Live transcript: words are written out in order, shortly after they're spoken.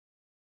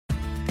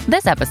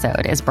This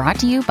episode is brought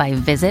to you by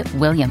Visit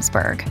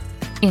Williamsburg.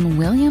 In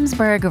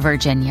Williamsburg,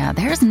 Virginia,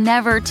 there's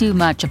never too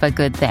much of a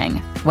good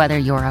thing. Whether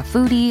you're a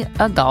foodie,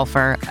 a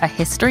golfer, a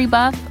history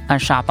buff, a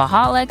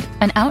shopaholic,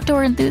 an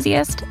outdoor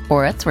enthusiast,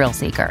 or a thrill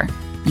seeker,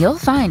 you'll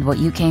find what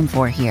you came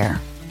for here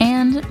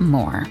and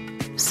more.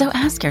 So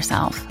ask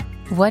yourself,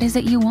 what is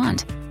it you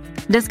want?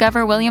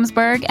 Discover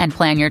Williamsburg and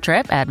plan your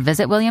trip at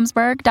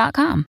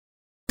visitwilliamsburg.com.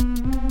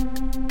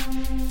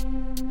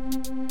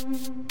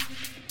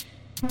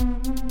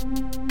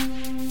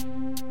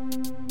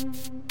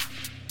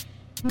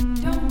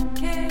 Don't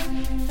care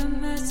the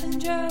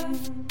messenger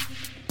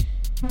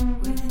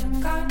with a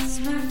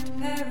God-smacked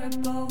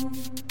parable,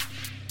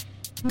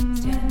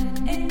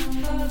 standing in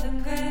for the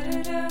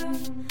creditor.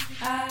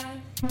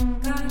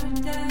 I've got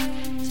a debt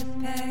to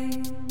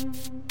pay.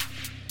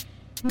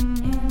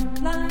 In a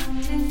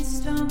blinding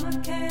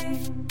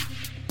stomachache,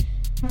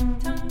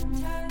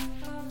 tongue-tied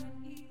for an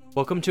evil.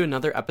 Welcome to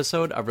another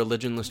episode of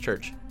Religionless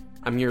Church.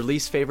 I'm your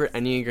least favorite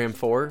Enneagram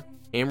 4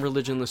 and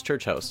Religionless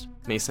Church host,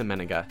 Mesa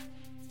Menega.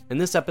 In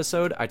this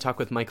episode, I talk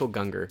with Michael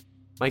Gungor.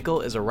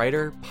 Michael is a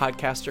writer,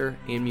 podcaster,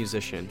 and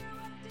musician.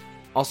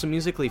 Also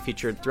musically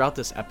featured throughout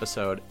this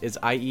episode is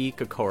I.E.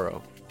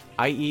 Kokoro.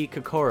 I.E.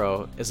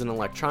 Kokoro is an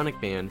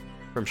electronic band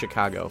from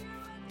Chicago.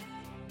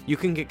 You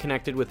can get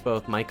connected with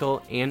both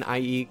Michael and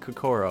I.E.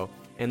 Kokoro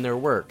and their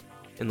work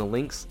in the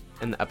links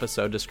in the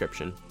episode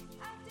description.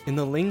 In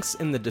the links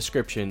in the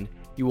description,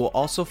 you will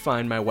also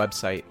find my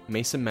website,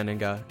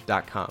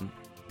 mesamenega.com,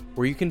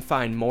 where you can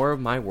find more of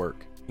my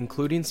work,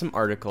 including some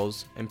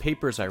articles and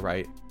papers I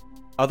write,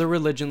 other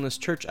Religionless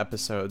Church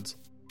episodes,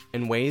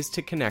 and ways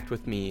to connect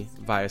with me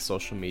via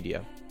social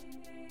media.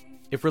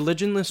 If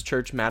Religionless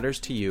Church matters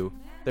to you,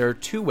 there are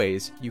two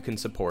ways you can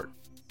support.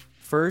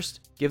 First,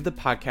 give the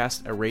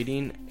podcast a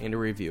rating and a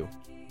review.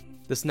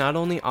 This not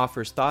only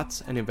offers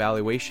thoughts and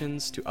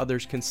evaluations to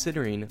others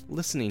considering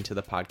listening to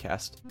the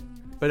podcast,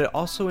 but it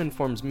also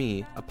informs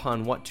me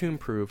upon what to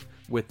improve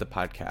with the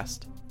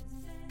podcast.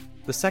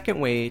 The second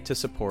way to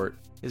support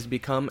is to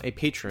become a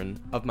patron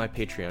of my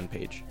Patreon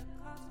page.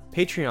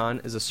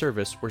 Patreon is a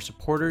service where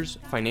supporters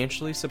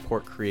financially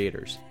support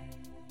creators.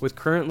 With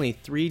currently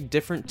 3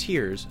 different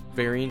tiers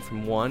varying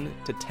from $1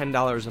 to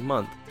 $10 a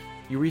month,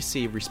 you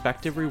receive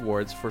respective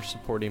rewards for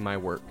supporting my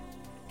work.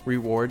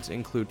 Rewards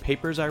include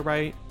papers I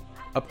write,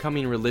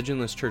 upcoming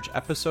Religionless Church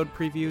episode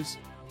previews,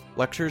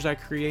 lectures I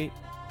create,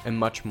 and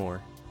much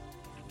more.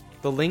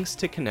 The links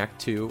to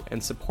connect to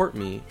and support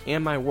me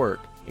and my work,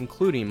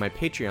 including my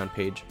Patreon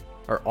page,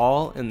 are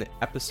all in the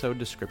episode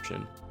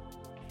description.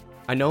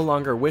 I no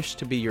longer wish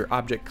to be your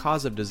object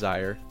cause of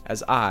desire,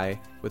 as I,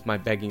 with my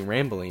begging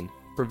rambling,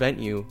 prevent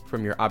you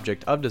from your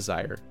object of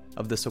desire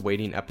of this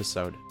awaiting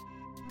episode.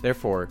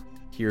 Therefore,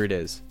 here it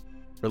is,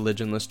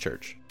 Religionless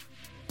Church.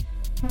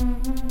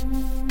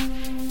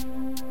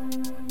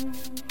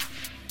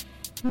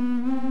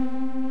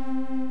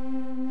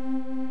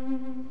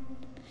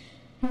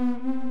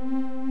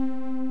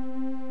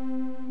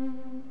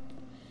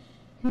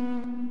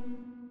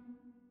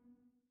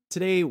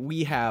 Today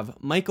we have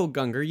Michael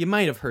Gungor. You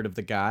might have heard of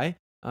the guy.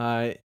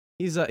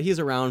 He's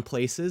around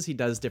places. He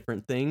does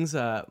different things.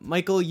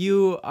 Michael,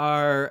 you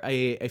are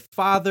a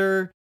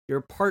father. You're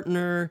a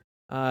partner.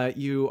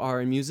 You are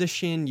a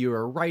musician.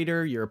 You're a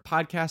writer. You're a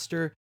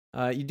podcaster.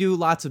 You do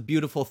lots of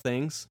beautiful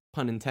things,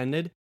 pun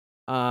intended.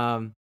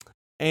 But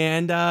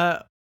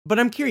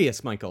I'm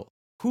curious, Michael.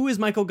 Who is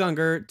Michael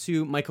Gungor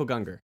to Michael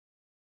Gungor?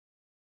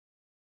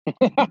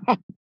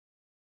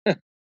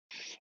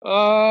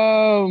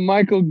 Oh,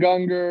 Michael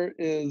Gungor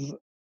is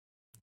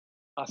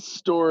a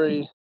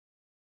story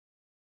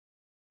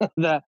I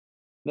think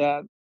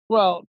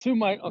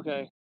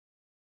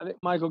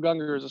Michael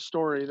Gungor is a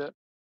story that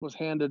was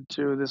handed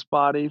to this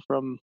body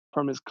from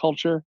his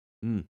culture,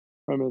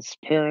 from his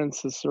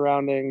parents, his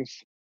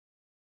surroundings,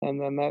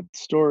 and then that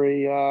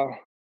story,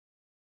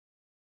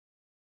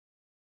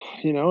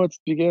 it's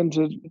began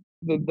to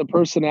the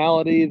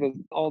personality,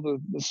 all the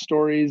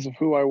stories of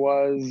who I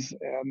was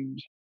and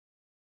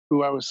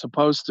who I was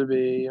supposed to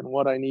be and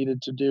what I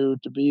needed to do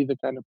to be the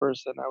kind of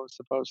person I was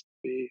supposed to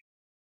be.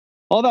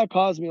 All that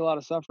caused me a lot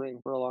of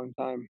suffering for a long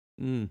time.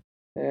 And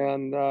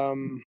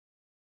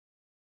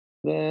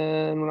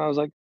then when I was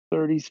like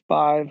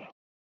 35,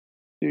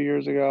 2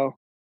 years ago,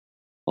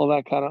 all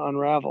that kind of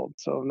unraveled.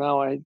 So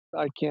now I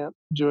can't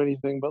do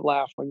anything but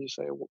laugh when you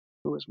say,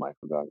 who is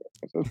Michael Gungor?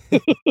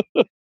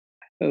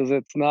 Because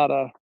it's not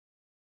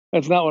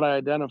what I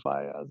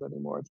identify as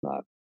anymore. It's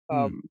not.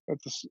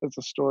 It's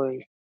a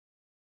story.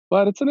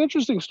 But it's an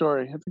interesting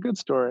story. It's a good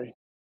story.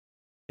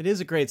 It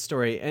is a great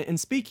story. And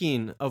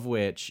speaking of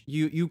which,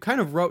 you kind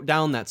of wrote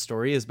down that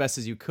story as best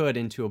as you could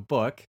into a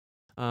book.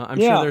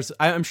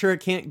 I'm sure it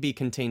can't be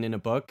contained in a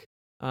book.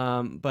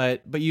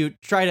 But you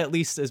tried at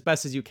least as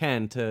best as you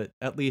can to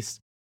at least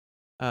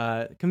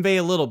convey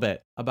a little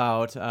bit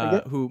about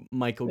who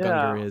Michael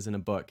Gungor is in a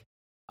book.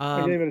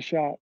 I gave it a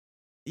shot.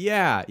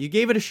 Yeah, you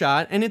gave it a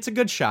shot, and it's a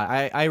good shot.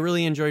 I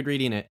really enjoyed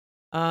reading it.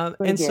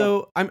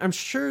 So I'm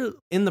sure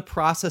in the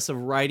process of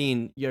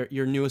writing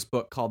your newest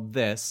book called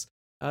This,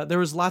 There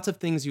was lots of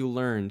things you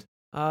learned,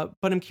 but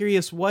I'm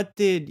curious, what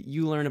did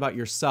you learn about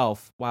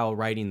yourself while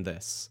writing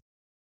this?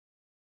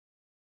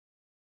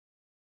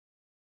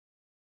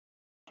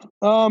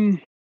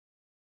 Um,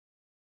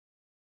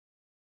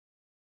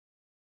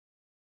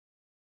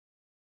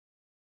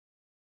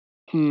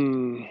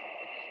 hmm,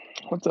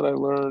 what did I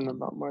learn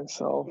about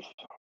myself?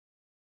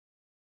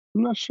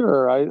 I'm not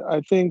sure.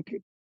 I think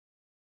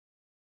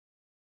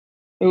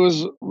it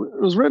was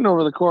written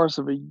over the course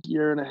of a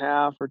year and a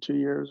half or 2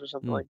 years or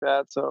something Mm, like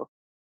that. So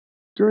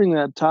during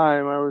that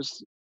time, I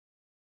was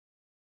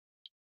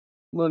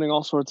learning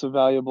all sorts of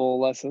valuable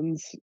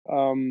lessons.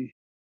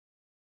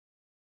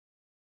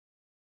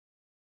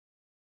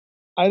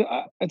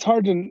 It's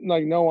hard to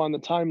like know on the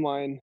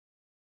timeline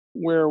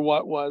where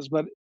what was,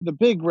 but the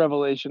big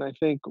revelation I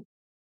think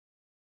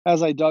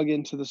as I dug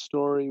into the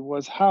story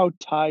was how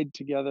tied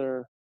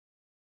together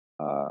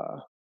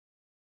uh,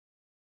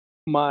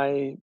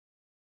 my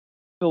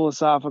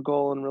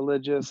philosophical and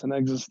religious and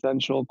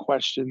existential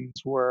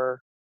questions were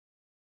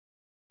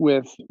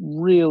with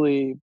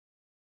really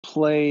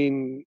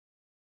plain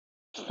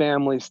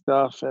family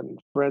stuff and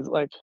friends.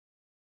 Like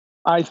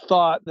I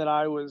thought that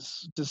I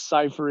was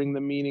deciphering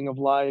the meaning of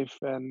life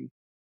and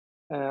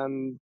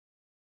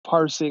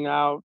parsing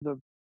out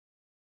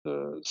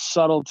the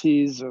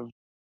subtleties of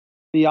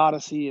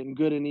theodicy and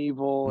good and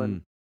evil, and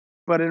mm,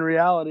 but in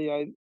reality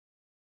I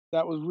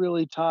that was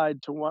really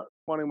tied to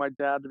wanting my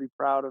dad to be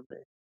proud of me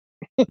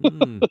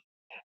mm,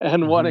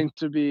 and mhm, wanting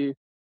to be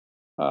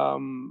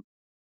um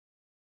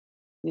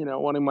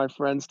wanting my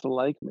friends to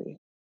like me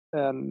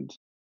and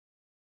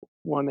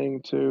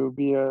wanting to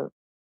be a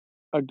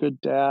good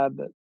dad,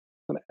 that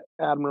an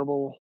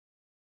admirable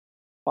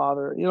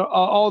father,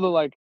 all the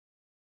like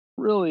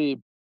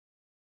really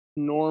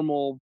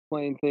normal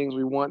plain things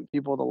we want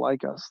people to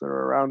like us that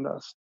are around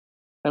us,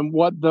 and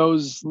what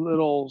those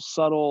little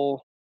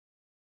subtle,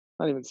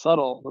 not even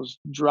subtle, those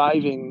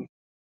driving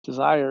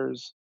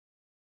desires,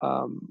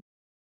 um,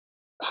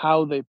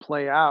 how they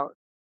play out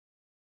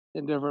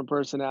in different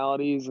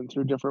personalities and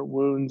through different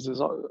wounds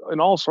in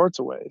all sorts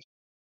of ways.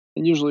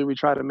 And usually we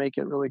try to make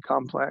it really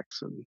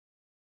complex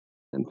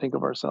and think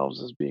of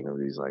ourselves as being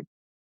these like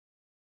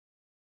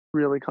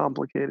really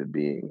complicated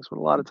beings. But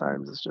a lot of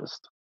times it's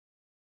just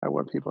I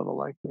want people to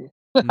like me.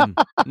 mm,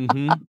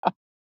 mhm.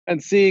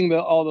 And seeing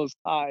the all those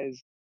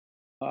ties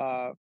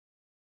uh,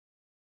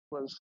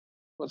 was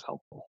was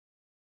helpful.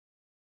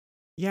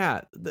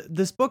 Yeah,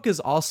 this book is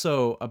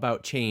also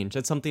about change.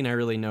 That's something I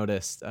really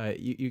noticed.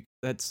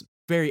 That's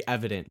very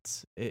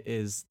evident.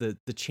 Is the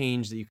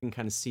change that you can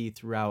kind of see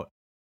throughout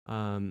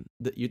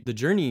the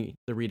journey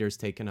the reader's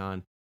taken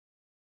on.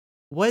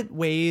 What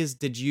ways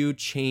did you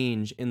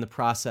change in the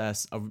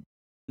process of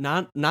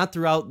not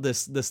throughout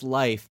this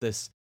life,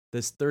 this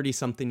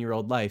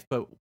 30-something-year-old life,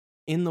 but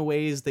in the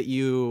ways that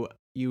you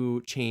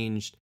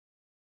changed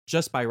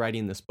just by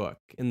writing this book?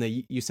 In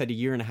the you said a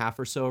year and a half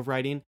or so of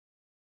writing.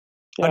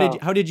 Yeah.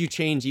 How did you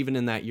change even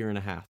in that year and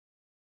a half?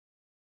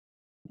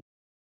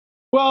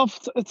 Well,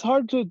 it's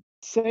hard to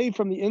say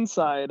from the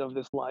inside of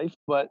this life,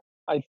 but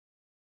I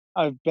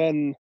I've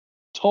been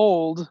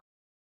told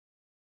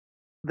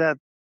that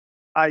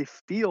I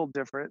feel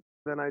different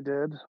than I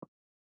did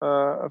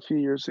a few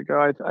years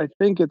ago. I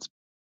think it's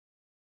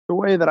the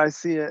way that I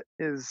see it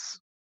is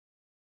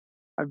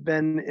I've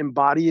been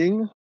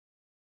embodying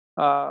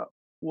uh,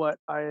 what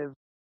I've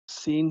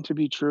seen to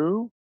be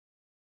true,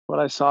 what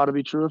I saw to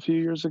be true a few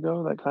years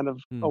ago. That kind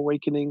of Mm,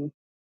 awakening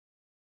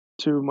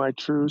to my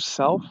true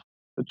self,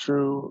 the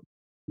true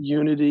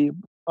unity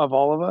of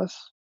all of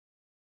us,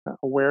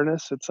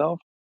 awareness itself.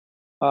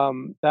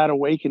 That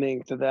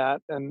awakening to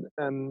that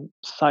and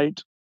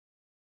sight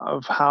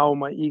of how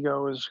my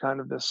ego is kind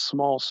of this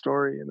small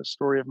story, and the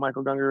story of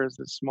Michael Gungor is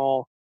this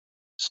small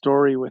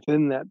story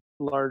within that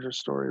larger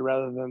story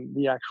rather than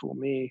the actual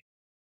me.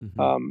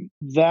 mhm,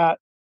 That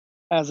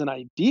as an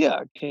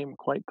idea came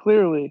quite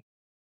clearly,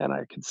 and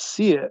I could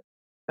see it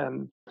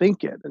and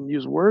think it and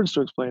use words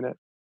to explain it.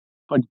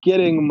 But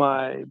getting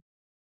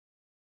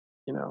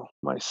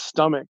my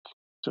stomach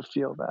to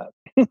feel that,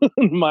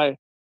 my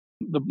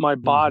mhm,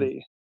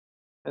 body,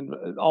 and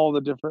all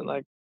the different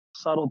like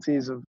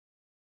subtleties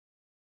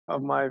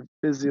of my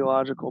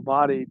physiological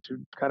body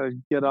to kind of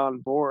get on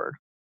board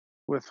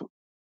with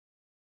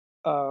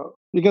uh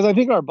because I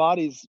think our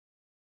bodies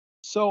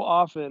so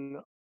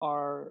often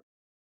are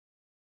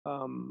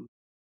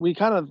we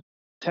kind of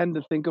tend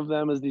to think of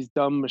them as these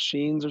dumb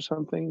machines or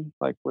something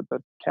like with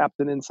the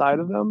captain inside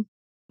of them,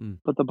 mm,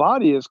 but the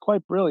body is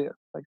quite brilliant.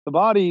 Like the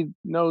body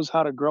knows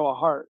how to grow a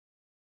heart.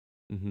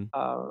 mhm.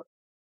 uh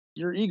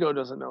your ego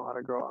doesn't know how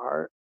to grow a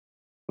heart,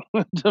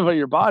 but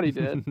your body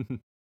did.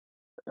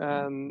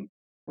 And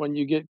when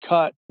you get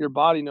cut, your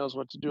body knows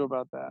what to do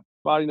about that.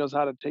 Body knows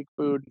how to take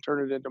food and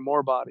turn it into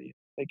more body,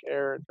 take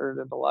air and turn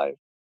it into life.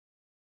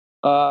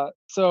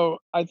 So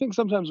I think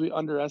sometimes we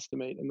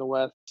underestimate in the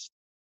West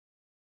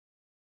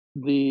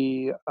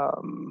the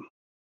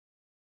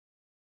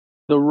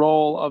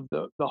role of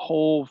the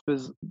whole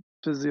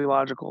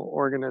physiological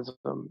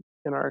organism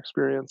in our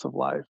experience of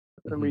life.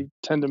 And Mhm. we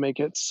tend to make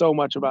it so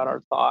much about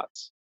our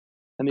thoughts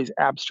and these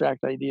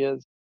abstract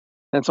ideas.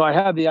 And so I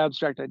had the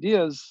abstract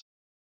ideas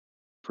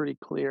pretty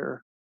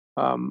clear.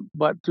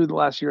 But through the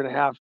last year and a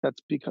half,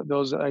 that's because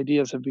those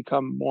ideas have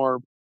become more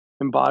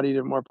embodied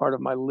and more part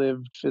of my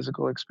lived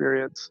physical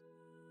experience.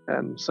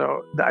 And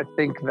so I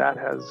think that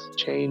has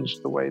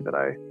changed the way that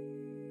I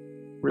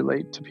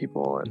relate to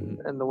people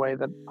Mhm. and the way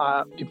that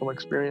people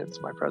experience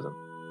my presence.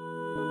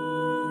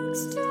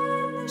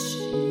 Extend the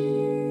sheep,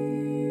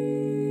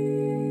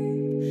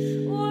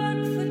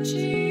 work for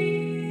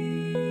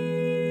cheap.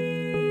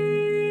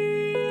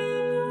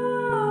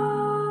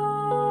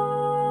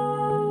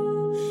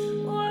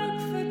 Work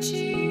for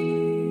cheap.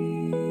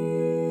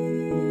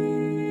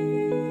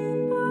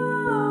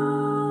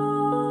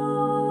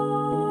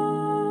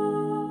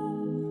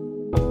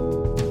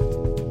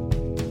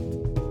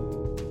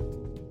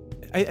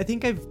 I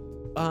think I've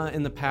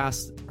in the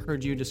past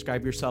heard you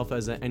describe yourself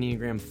as an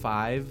Enneagram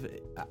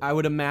 5. I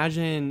would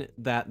imagine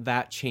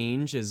that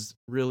change is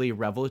really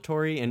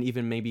revelatory and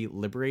even maybe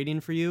liberating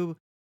for you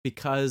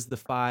because the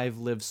 5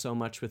 lives so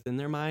much within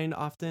their mind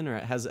often, or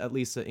it has at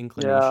least an Yeah.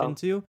 inclination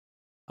to.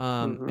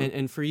 Hmm.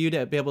 And for you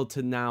to be able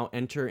to now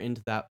enter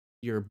into that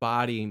your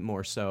body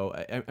more so,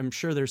 I'm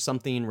sure there's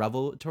something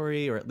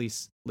revelatory or at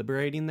least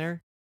liberating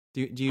there.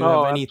 Do you have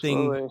Oh,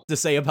 anything absolutely. to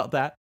say about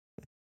that?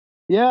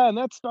 Yeah, and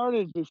that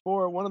started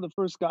before one of the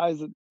first guys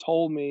that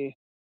told me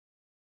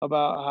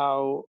about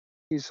how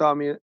he saw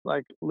me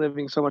like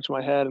living so much in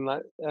my head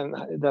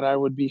and that I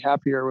would be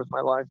happier with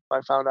my life if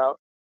I found out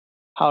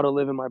how to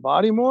live in my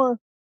body more.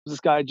 This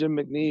guy Jim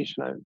McNeish,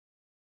 and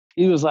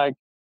he was like,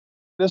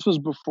 this was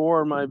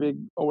before my big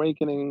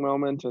awakening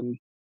moment, and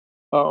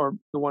or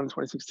the one in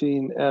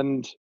 2016,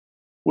 and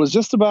was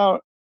just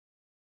about.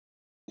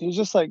 He was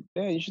just like,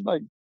 "Yeah, you should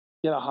like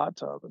get a hot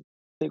tub and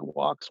take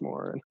walks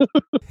more." And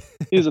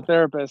he was a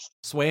therapist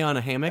Sway on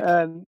a hammock?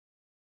 and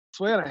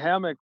sway in a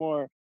hammock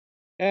more.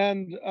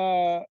 And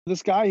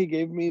this guy, he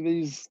gave me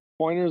these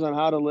pointers on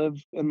how to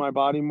live in my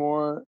body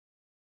more,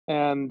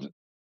 and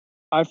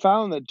I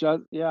found that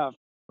just yeah,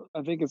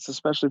 I think it's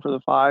especially for the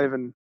 5,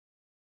 and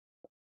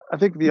I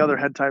think the other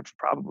head types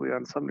probably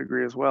on some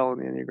degree as well in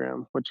the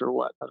Enneagram, which are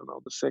what? I don't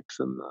know, the 6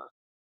 and the,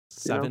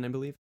 you know, 7, I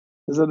believe.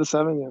 is that the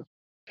 7?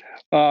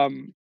 Yeah.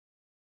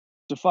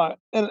 Define,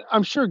 and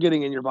I'm sure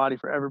getting in your body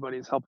for everybody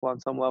is helpful on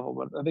some level,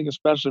 but I think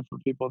especially for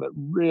people that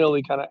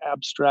really kind of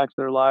abstract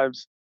their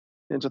lives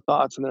into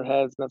thoughts in their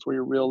heads, and that's where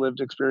your real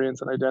lived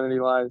experience and identity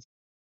lies.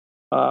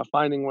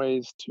 Finding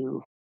ways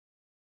to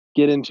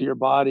get into your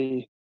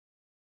body,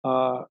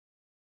 uh,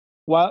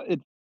 while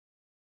it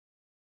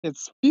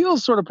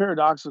feels sort of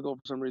paradoxical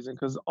for some reason,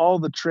 because all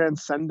the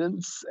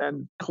transcendence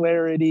and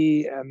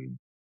clarity and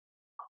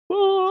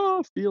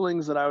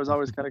feelings that I was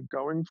always kind of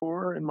going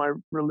for in my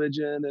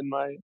religion and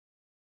my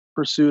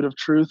pursuit of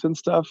truth and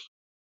stuff.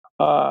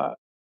 Uh,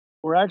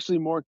 were actually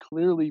more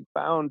clearly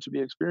found to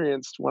be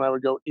experienced when I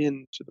would go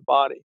into the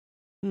body,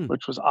 Hmm.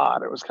 which was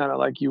odd. It was kind of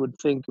like you would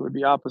think it would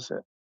be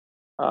opposite,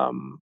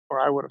 or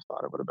I would have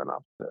thought it would have been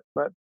opposite.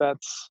 But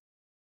that's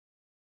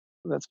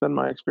been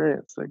my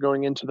experience. That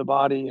going into the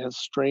body has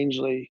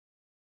strangely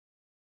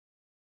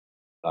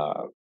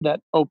that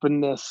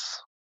openness,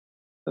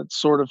 that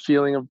sort of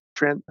feeling of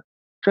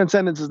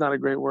transcendence is not a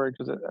great word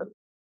because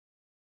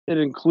it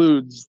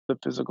includes the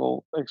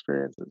physical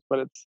experiences, but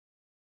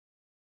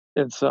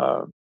it's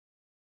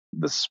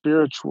the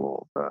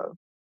spiritual,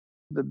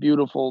 the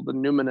beautiful, the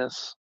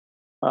numinous.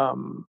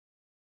 Um,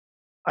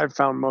 I've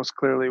found most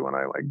clearly when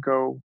I like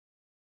go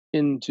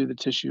into the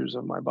tissues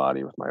of my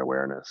body with my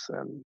awareness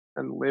and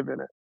live in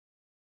it.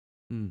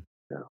 Hmm.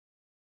 Yeah.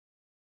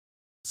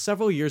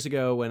 Several years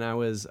ago, when I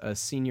was a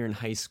senior in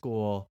high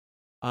school,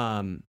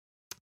 um,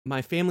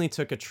 my family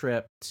took a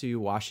trip to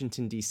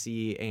Washington,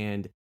 D.C.,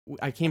 and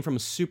I came from a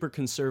super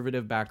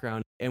conservative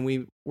background, and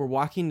we were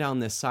walking down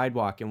this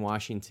sidewalk in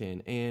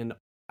Washington, and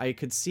I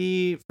could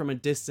see from a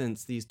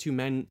distance these two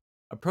men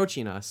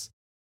approaching us.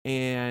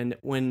 And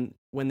when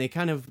they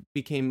kind of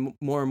became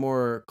more and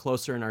more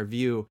closer in our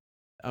view,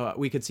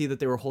 we could see that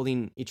they were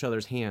holding each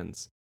other's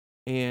hands.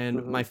 And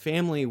Hmm. my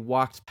family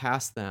walked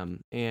past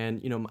them,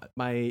 and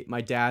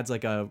my dad's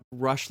like a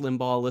Rush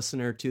Limbaugh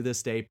listener to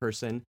this day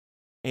person,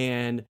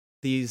 and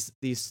these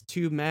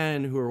two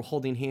men who were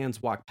holding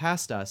hands walked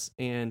past us,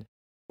 and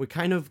we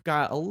kind of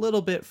got a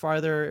little bit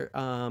farther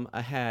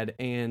ahead,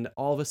 and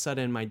all of a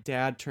sudden my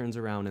dad turns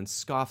around and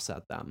scoffs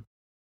at them,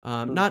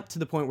 not to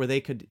the point where they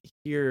could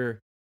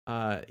hear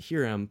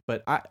him,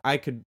 but I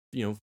could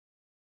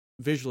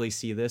visually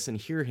see this and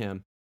hear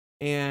him.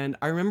 And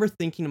I remember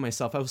thinking to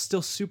myself, I was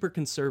still super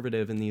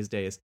conservative in these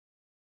days,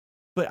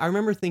 but I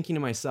remember thinking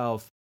to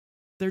myself,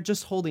 they're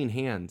just holding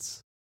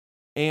hands.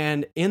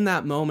 And in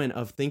that moment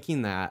of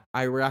thinking that,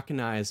 I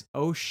recognize,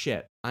 oh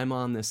shit, I'm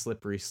on this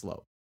slippery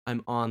slope.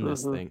 I'm on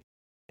this Hmm. thing.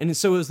 And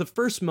so it was the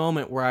first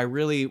moment where I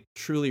really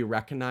truly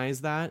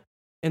recognized that.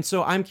 And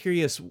so I'm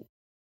curious,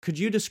 could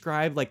you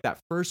describe like that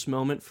first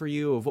moment for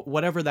you of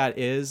whatever that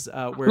is,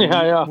 Yeah,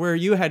 yeah. where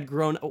you had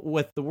grown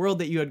with the world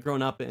that you had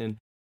grown up in,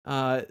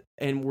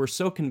 and were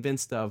so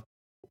convinced of?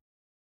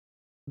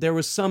 there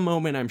was some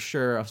moment, I'm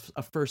sure,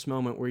 a first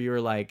moment where you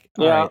were like,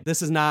 all Yeah. right,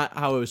 this is not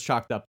how it was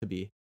chalked up to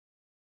be.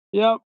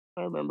 Yep.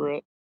 I remember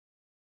it.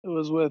 It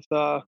was with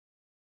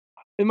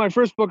in my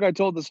first book, I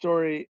told the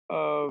story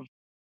of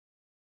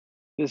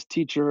this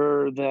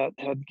teacher that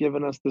had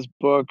given us this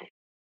book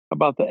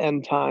about the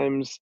end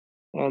times,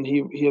 and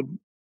he had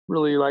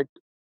really like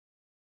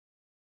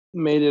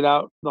made it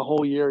out the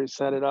whole year. He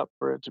set it up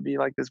for it to be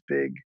like this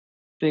big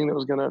thing that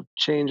was going to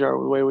change our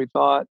the way we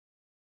thought,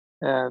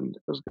 and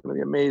it was going to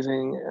be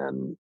amazing.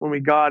 And when we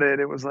got it,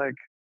 it was like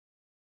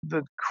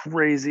the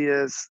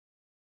craziest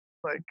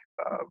like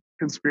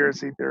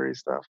conspiracy theory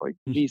stuff. Like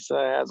Visa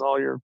has all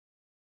your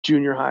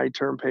junior high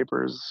term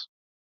papers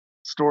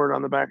stored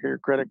on the back of your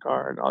credit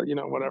card. All,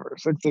 whatever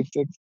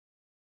 666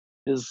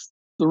 is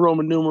the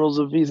Roman numerals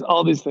of Visa.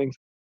 All these things,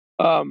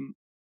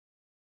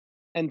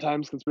 end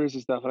times conspiracy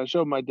stuff. And I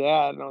showed my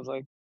dad, and I was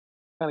like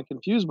kind of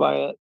confused by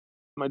it.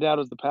 My dad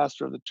was the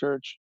pastor of the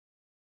church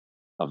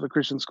of the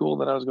Christian school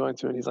that I was going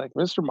to, and he's like,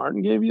 "Mr.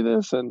 Martin gave you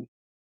this?" And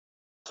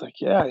it's like,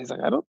 "Yeah." He's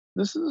like, "I don't.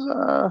 This is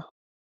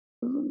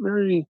isn't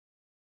very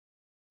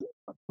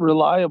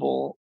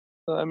reliable.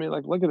 I mean,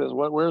 like, look at this.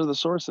 Where are the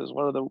sources?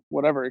 What are the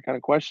whatever?" He kind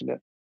of questioned it.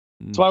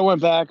 So Mm. I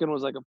went back and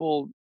was like a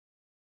full.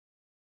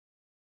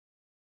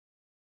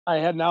 I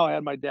had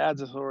my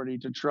dad's authority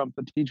to trump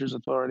the teacher's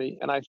authority,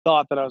 and I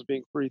thought that I was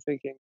being free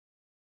thinking.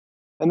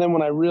 And then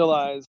when I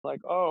realized,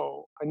 like,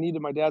 oh, I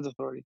needed my dad's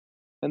authority,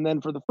 and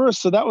then for the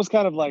first, so that was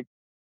kind of like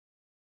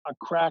a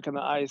crack in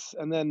the ice.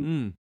 And then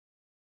Mm.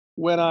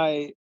 when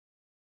I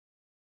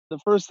the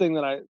first thing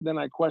that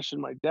I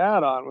questioned my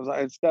dad on was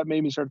that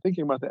made me start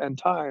thinking about the end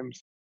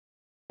times.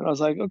 And I was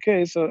like,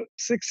 okay, so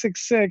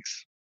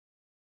 666,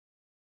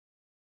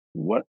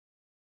 what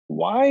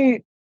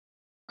why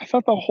I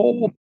thought the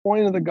whole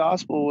point of the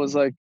gospel was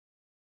like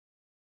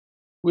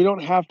we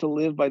don't have to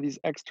live by these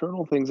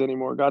external things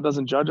anymore. God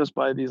doesn't judge us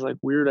by these like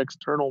weird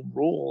external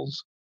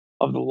rules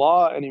of the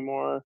law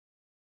anymore.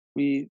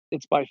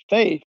 It's by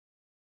faith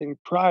in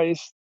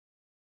Christ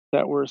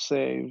that we're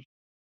saved.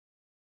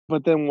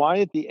 But then why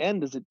at the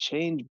end does it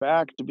change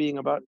back to being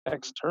about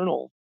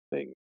external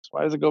things?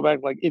 Why does it go back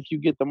like if you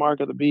get the mark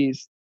of the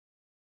beast,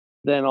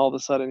 then all of a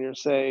sudden you're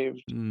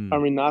saved? I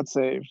Mm. mean, not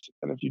saved.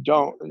 And if you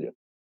don't,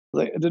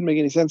 like, it didn't make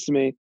any sense to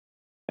me.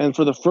 And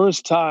for the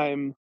first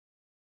time,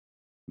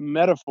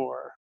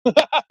 metaphor,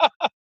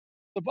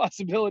 the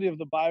possibility of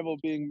the Bible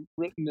being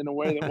written in a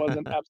way that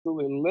wasn't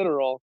absolutely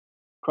literal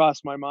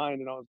crossed my mind.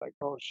 And I was like,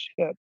 oh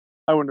shit.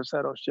 I wouldn't have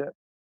said, oh shit.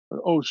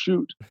 Oh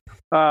shoot.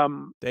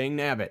 Um, Dang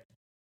nabbit.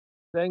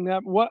 Saying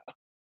that, what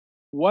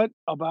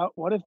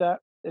if that,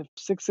 if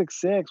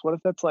 666, what if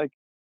that's like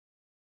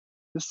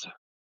this,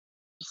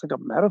 just like a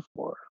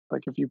metaphor?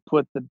 Like if you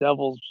put the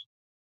devil's,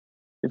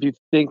 if you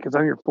think it's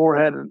on your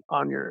forehead and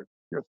on your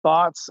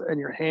thoughts and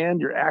your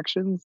hand, your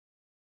actions,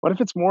 what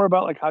if it's more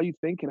about like how you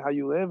think and how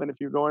you live? And if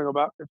you're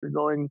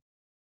going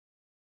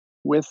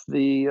with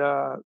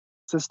the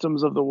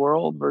systems of the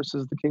world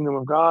versus the kingdom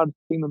of God,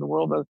 kingdom of the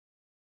world.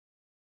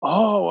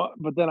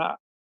 But then I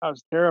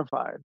was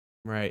terrified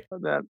Right.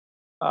 that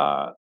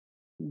uh,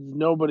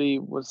 nobody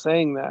was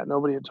saying that.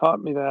 Nobody had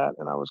taught me that,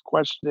 and I was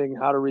questioning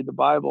how to read the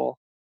Bible,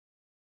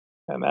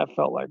 and that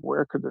felt like,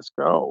 where could this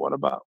go?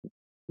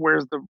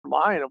 Where's the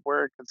line of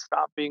where it could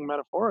stop being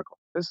metaphorical?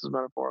 This is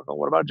metaphorical.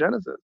 What about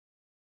Genesis?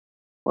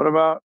 What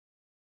about,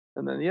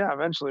 and then yeah,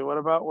 eventually, what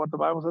about what the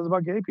Bible says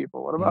about gay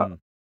people? What about Mm.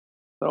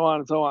 so on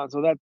and so on?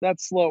 So that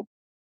slope,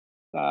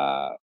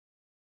 uh,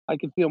 I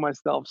could feel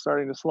myself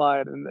starting to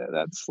slide, and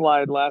that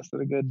slide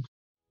lasted a good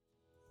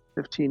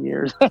 15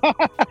 years.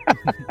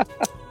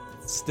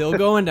 Still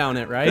going down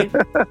it, right?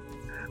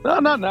 No,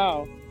 not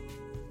now.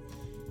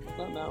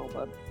 Not now,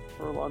 but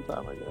for a long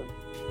time, I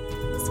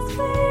guess.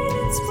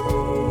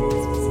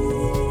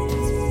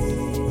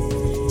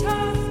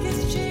 Talk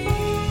is cheap.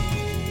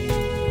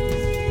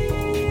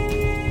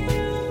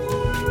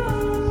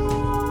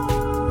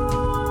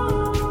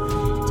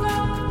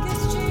 Talk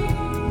is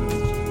cheap.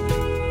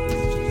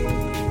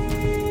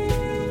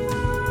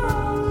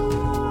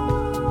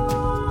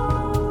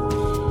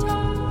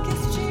 Talk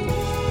is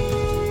cheap.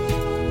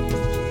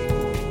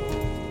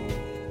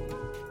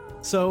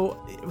 So,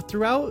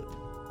 throughout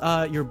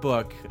your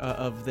book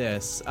of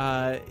this,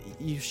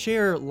 you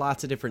share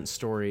lots of different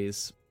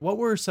stories. What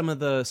were some of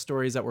the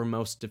stories that were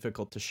most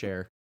difficult to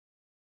share?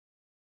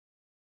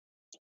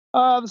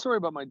 The story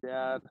about my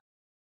dad,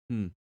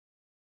 Hmm.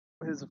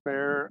 his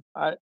affair.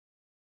 I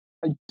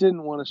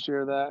didn't want to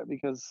share that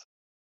because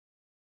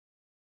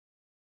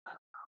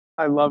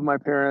I love my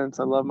parents.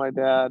 I love my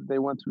dad. They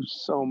went through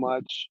so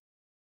much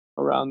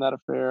around that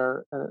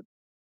affair,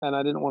 and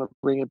I didn't want to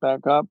bring it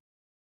back up.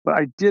 But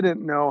I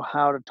didn't know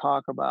how to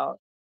talk about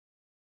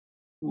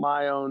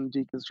my own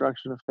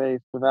deconstruction of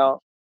faith without,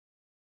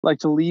 like,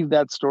 to leave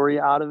that story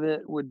out of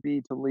it would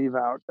be to leave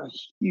out a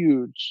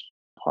huge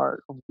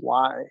part of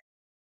why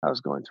I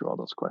was going through all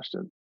those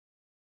questions.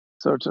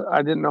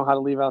 I didn't know how to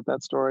leave out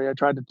that story. I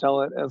tried to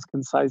tell it as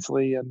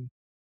concisely and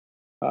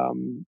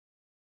um,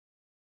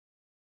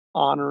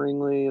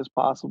 honoringly as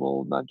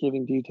possible, not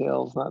giving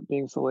details, not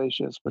being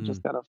salacious, but Mm,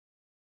 just kind of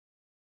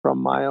from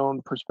my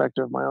own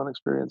perspective, my own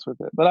experience with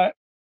it. But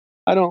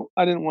I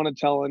didn't want to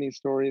tell any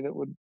story that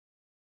would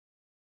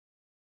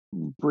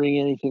bring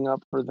anything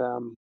up for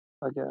them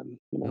again,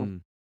 you know.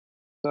 mm,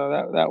 So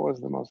that was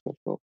the most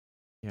difficult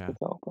to yeah.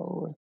 tell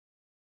probably.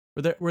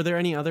 Were there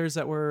any others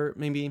that were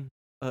maybe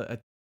a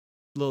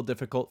little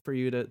difficult for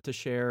you to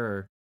share?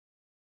 Or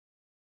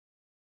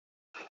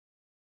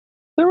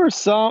There were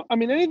some, I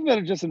mean, anything that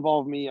had just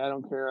involved me, I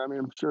don't care. I mean,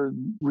 I'm sure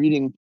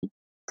reading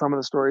some of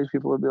the stories,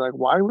 people would be like,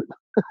 "Why would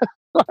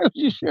why would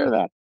you share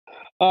that?"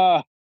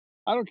 Uh,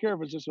 I don't care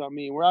if it's just about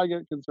me. Where I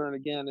get concerned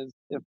again is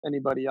if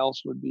anybody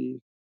else would be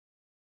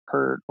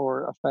hurt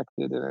or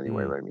affected in any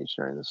way mm, by me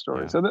sharing the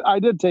story. yeah, So I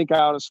did take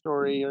out a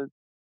story, or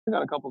I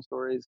got a couple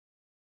stories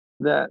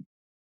that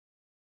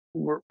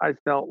were I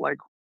felt like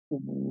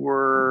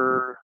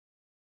were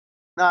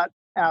not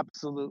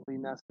absolutely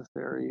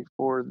necessary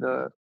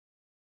for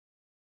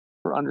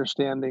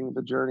understanding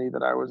the journey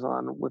that I was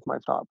on with my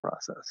thought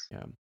process.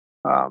 yeah.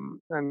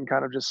 And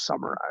kind of just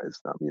summarize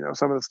them. You know,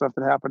 some of the stuff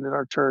that happened in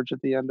our church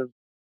at the end of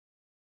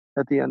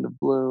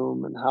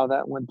Bloom and how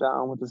that went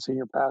down with the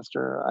senior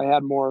pastor. I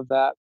had more of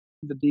that,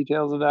 the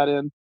details of that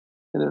in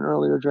an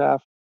earlier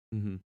draft,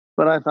 Hmm.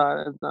 but I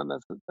thought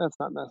that's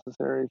not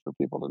necessary for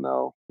people to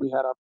know. We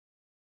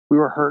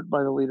were hurt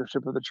by the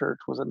leadership of the church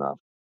was enough.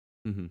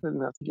 Hmm.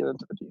 Didn't have to get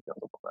into the details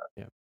of all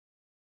Yeah.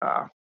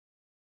 that.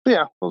 But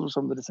yeah, those were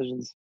some of the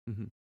decisions.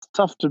 Hmm. It's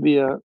tough to be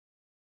a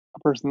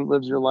person that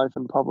lives your life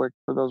in public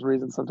for those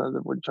reasons. Sometimes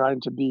if we're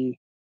trying to be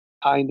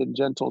kind and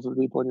gentle to the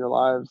people in your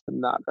lives and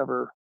not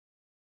ever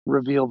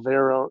reveal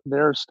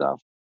their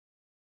stuff.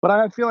 But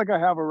I feel like I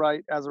have a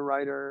right as a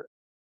writer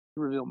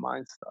to reveal my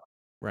stuff.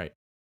 Right.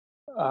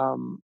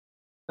 Um,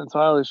 and so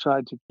I always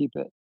tried to keep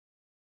it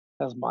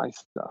as my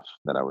stuff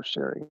that I was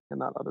sharing and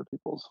not other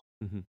people's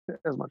Hmm.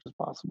 as much as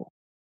possible.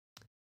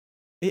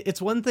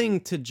 It's one thing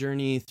to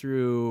journey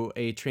through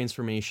a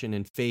transformation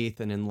in faith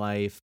and in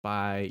life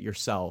by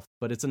yourself,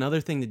 but it's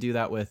another thing to do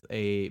that with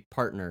a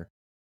partner.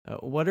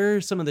 What are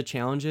some of the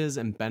challenges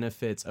and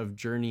benefits of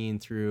journeying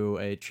through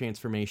a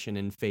transformation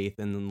in faith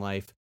and in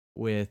life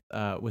with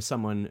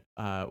someone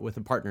with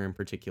a partner in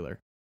particular?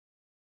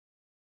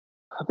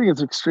 I think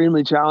it's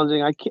extremely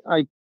challenging.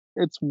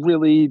 It's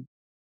really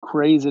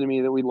crazy to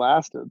me that we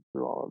lasted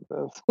through all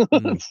of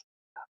Mm, this.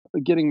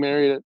 Getting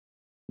married at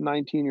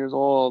 19 years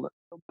old,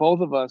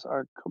 both of us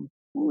are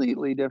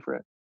completely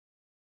different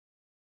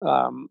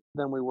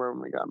than we were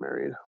when we got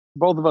married.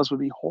 Both of us would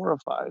be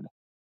horrified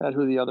at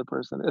who the other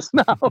person is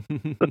now.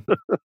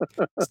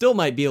 Still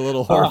might be a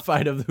little Uh,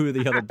 horrified of who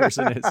the other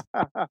person is.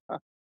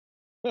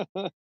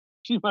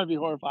 she might be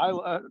horrified.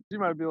 She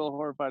might be a little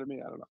horrified of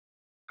me. I don't know.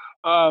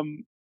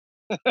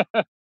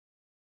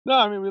 No,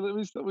 I mean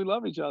we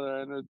love each other,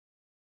 and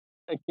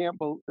I can't.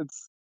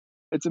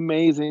 It's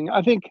amazing.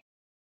 I think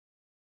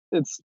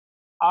it's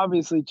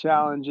obviously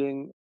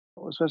challenging,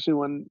 especially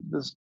when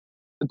the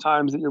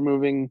times that you're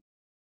moving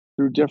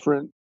through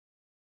different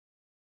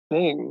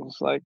things.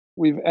 Like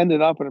we've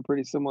ended up in a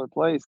pretty similar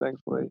place,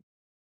 thankfully.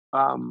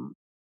 Um,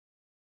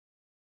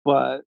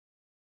 but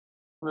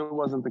it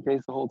wasn't the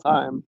case the whole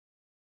time.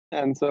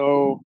 And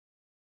so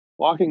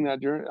walking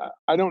that journey,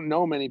 I don't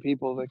know many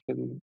people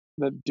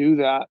that do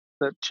that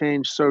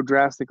change so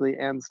drastically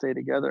and stay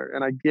together.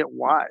 And I get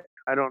why.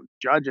 I don't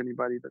judge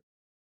anybody that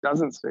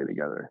doesn't stay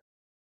together.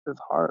 It's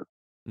hard.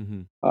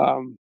 Hmm.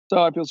 So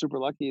I feel super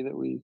lucky that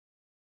we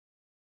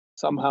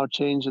somehow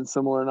change in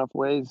similar enough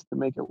ways to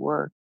make it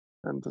work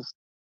and just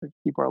to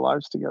keep our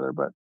lives together.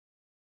 But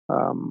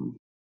um,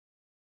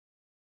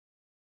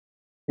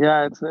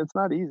 yeah, it's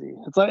not easy.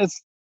 It's I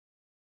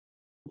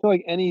feel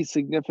like any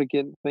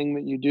significant thing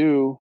that you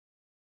do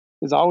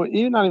is always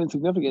even not even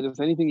significant. It's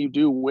anything you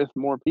do with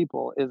more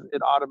people is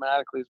it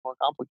automatically is more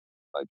complicated.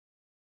 Like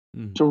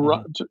to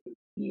run,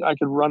 Hmm. I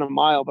could run a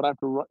mile, but if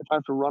I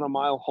have to run a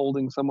mile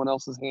holding someone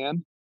else's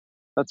hand,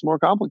 that's more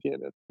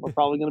complicated. We're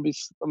probably going to be.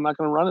 I'm not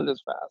going to run it as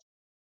fast.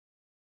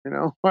 You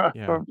know,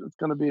 Yeah. it's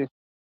going to be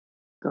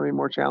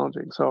more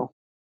challenging. So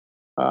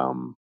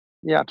um,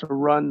 yeah, to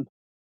run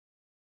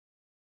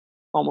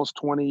almost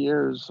 20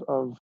 years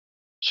of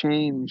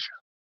change,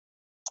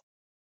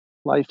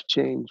 life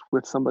change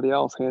with somebody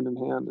else hand in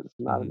hand is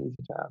not Hmm. an easy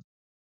task.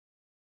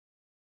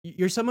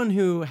 You're someone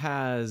who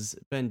has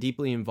been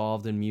deeply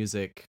involved in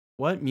music.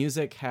 What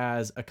music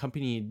has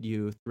accompanied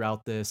you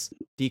throughout this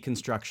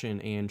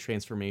deconstruction and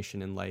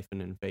transformation in life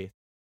and in faith?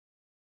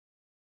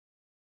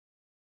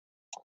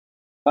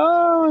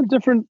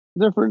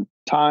 Different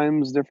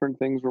times, different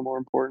things were more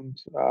important.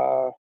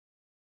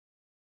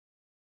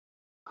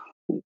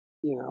 You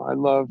know, I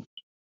loved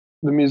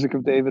the music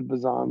of David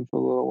Bazan for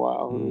a little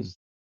while. Mm,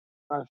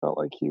 I felt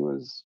like he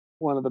was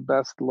one of the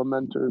best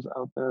lamenters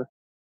out there.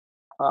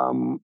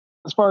 Um,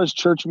 as far as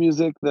church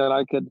music that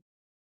I could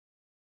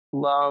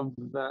love,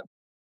 that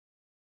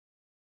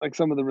like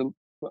some of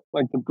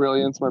like the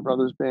Brilliance, my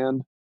brother's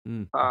band.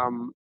 mm,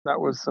 That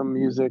was some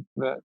music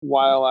that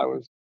while I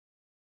was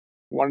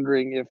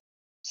wondering if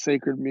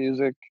sacred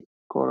music,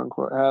 quote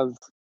unquote, has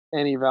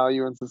any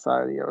value in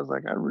society. I was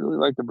like, I really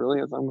like the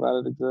brilliance. I'm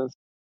glad it exists.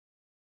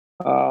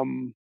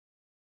 Um,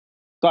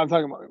 so I'm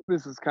talking about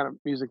this is kind of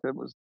music that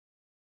was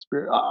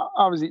spirit.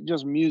 Obviously,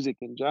 just music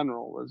in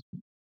general was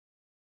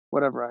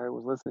whatever I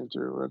was listening to.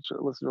 Which I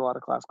listened to a lot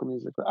of classical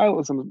music. I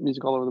listen to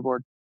music all over the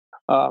board.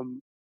 Um,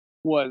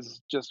 was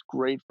just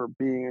great for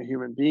being a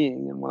human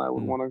being, and when I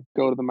would Mm. want to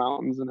go to the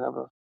mountains and have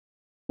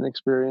an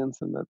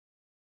experience, and that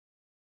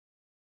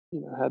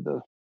had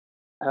to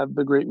have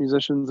the great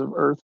musicians of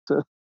Earth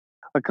to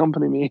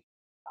accompany me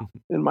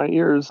in my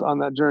ears on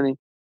that journey.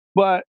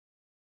 But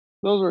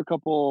those are a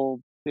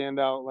couple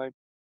standout, like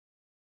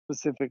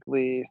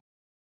specifically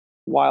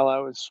while I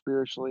was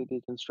spiritually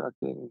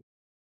deconstructing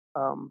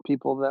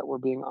people that were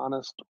being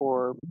honest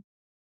or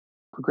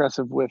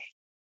progressive with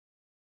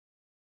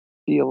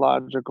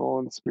theological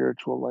and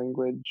spiritual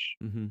language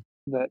Mm-hmm.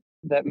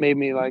 that made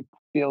me like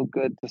feel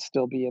good to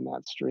still be in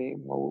that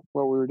stream. What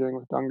we were doing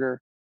with Gungor,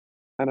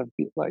 kind of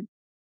like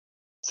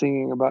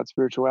singing about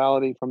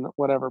spirituality from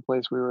whatever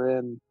place we were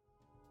in.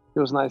 It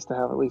was nice to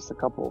have at least a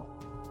couple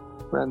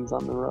friends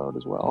on the road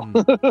as well.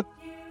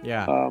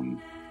 Yeah.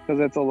 Because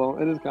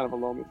it is kind of a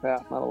lonely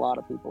path. Not a lot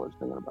of people are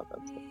thinking about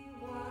that stuff.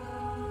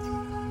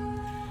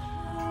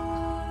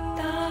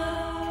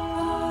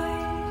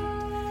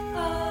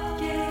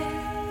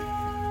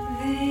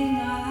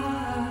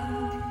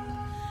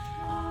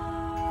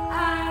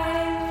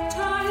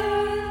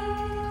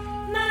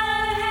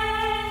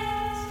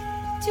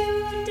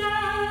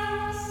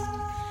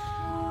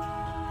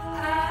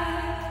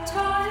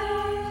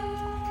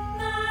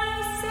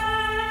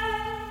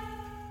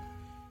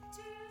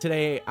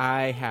 Today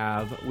I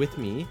have with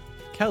me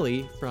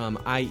Kelly from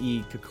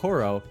IE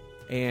Kokoro,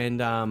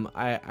 and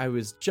I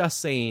was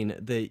just saying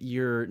that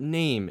your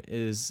name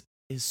is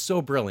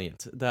so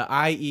brilliant. The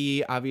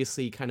IE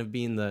obviously kind of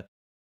being the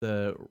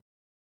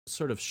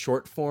sort of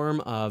short form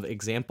of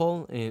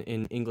example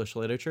in English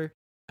literature,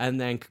 and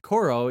then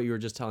Kokoro, you were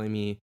just telling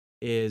me,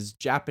 is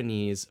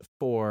Japanese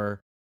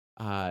for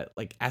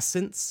like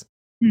essence.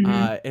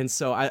 And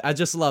so I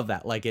just love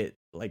that, like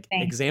Thanks.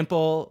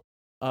 example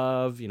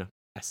of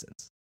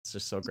essence. It's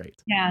just so great.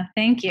 Yeah,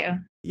 thank you.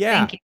 Yeah.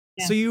 Thank you.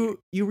 Yeah. So you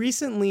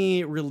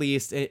recently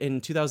released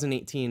in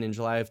 2018, in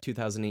July of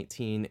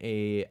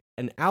 2018,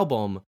 an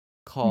album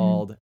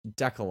called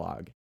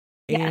Decalogue.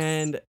 Yes.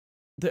 And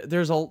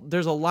there's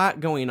a lot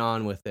going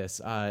on with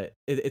this.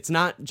 It's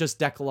not just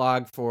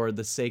Decalogue for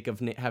the sake of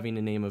having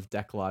a name of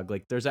Decalogue.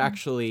 Like there's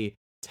actually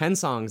 10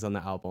 songs on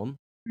the album,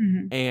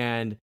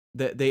 and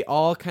they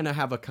all kind of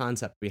have a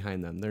concept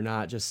behind them. They're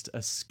not just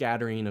a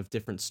scattering of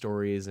different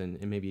stories and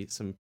maybe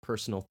some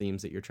personal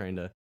themes that you're trying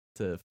to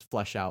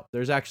flesh out.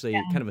 There's actually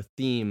kind of a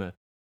theme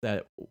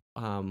that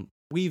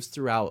weaves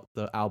throughout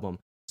the album.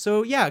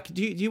 So yeah,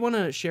 do you want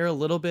to share a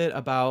little bit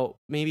about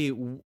maybe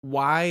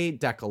why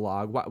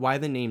Decalogue, why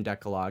the name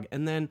Decalogue,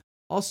 and then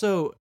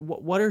also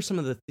what are some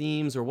of the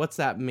themes, or what's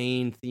that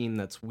main theme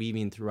that's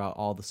weaving throughout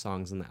all the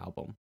songs in the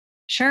album?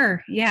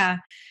 Sure. Yeah.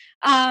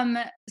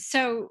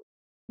 So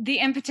the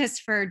impetus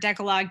for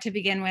Decalogue to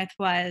begin with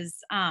was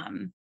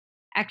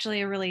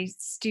actually a really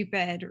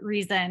stupid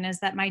reason, is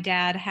that my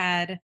dad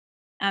had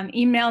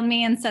emailed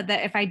me and said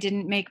that if I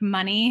didn't make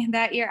money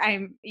that year,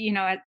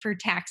 for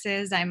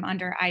taxes, I'm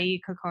under IE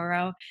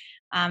Kokoro.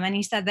 And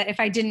he said that if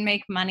I didn't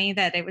make money,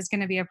 that it was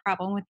going to be a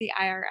problem with the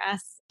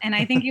IRS. And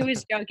I think he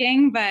was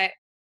joking, but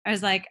I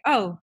was like,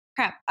 oh,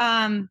 crap.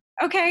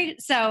 Okay.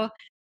 So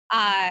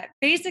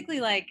basically,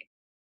 like,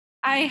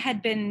 I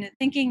had been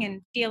thinking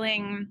and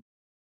feeling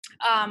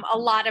a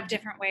lot of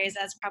different ways,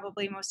 as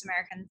probably most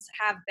Americans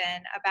have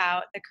been,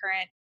 about the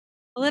current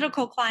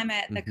political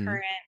climate, the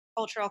current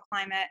cultural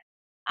climate.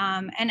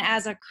 And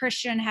as a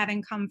Christian,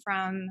 having come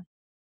from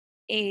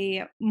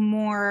a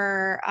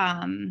more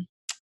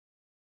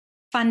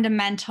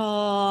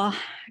fundamental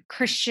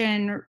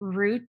Christian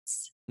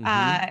roots,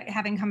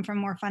 having come from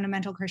more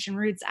fundamental Christian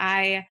roots,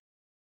 I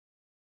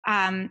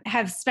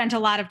have spent a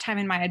lot of time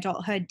in my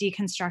adulthood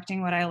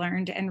deconstructing what I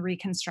learned and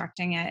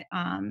reconstructing it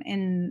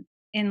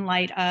in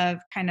light of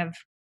kind of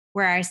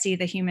where I see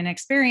the human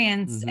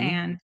experience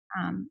and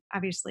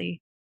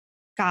obviously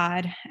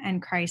God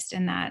and Christ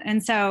in that.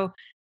 And so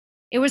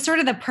it was sort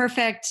of the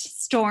perfect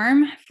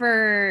storm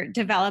for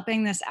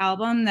developing this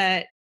album.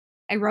 That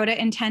I wrote it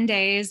in 10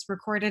 days,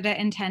 recorded it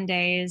in 10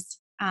 days.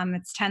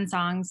 It's 10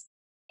 songs.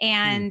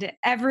 And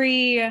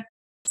every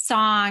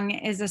song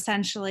is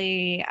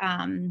essentially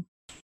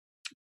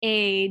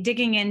a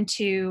digging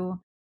into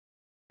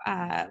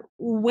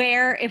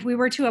where, if we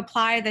were to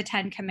apply the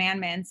 10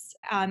 commandments,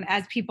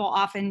 as people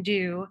often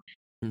do,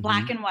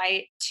 black and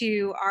white,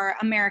 to our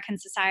American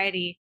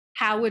society,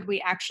 how would we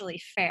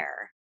actually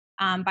fare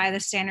by the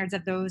standards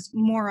of those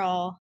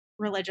moral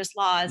religious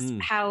laws?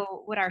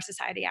 How would our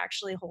society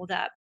actually hold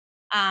up?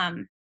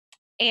 And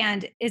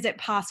is it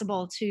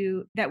possible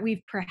that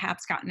we've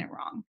perhaps gotten it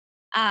wrong?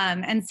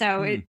 And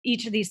so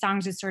each of these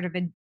songs is sort of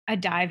a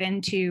dive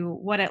into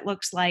what it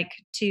looks like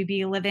to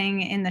be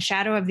living in the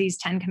shadow of these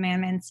 10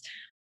 commandments,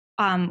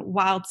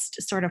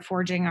 whilst sort of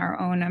forging our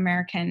own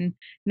American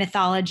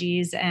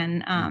mythologies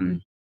and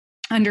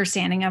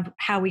understanding of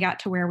how we got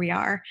to where we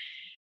are.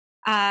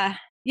 Uh,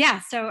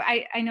 yeah, so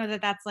I know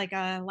that that's like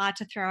a lot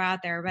to throw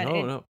out there, but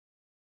No, no.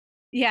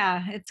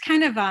 yeah, it's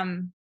kind of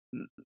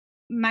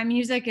my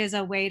music is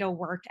a way to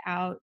work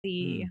out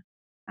the Mm,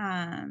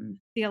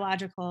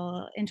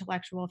 theological,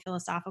 intellectual,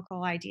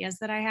 philosophical ideas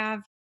that I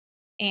have.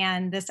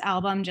 And this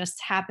album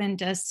just happened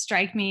to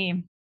strike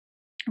me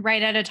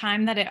right at a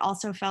time that it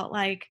also felt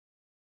like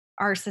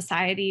our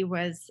society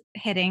was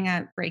hitting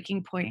a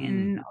breaking point mm,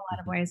 in a lot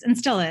of mhm. ways and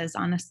still is,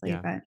 honestly.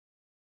 Yeah. But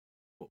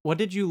What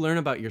did you learn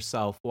about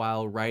yourself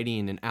while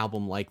writing an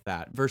album like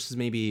that versus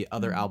maybe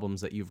other mm,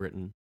 albums that you've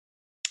written?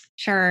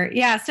 sure.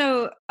 Yeah.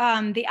 So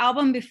the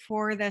album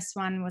before this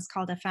one was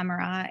called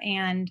Ephemera.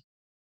 And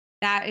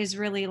that is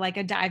really like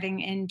a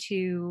diving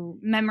into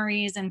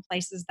memories and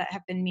places that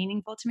have been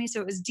meaningful to me.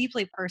 So it was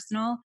deeply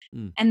personal.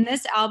 Mm, And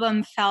this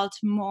album felt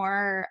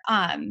more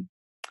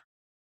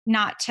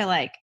not to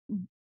like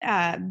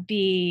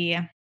be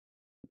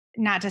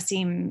not to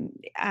seem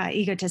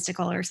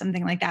egotistical or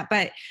something like that,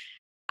 but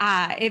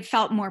it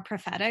felt more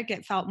prophetic.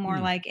 It felt more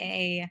mm, like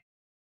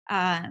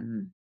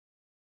um,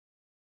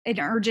 an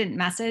urgent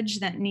message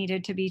that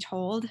needed to be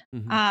told.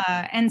 mhm,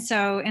 And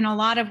so, in a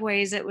lot of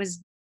ways, it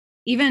was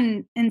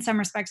even in some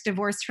respects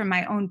divorced from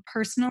my own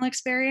personal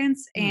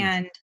experience mm,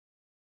 and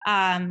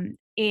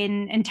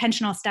in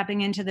intentional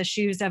stepping into the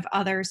shoes of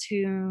others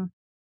who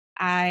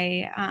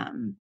I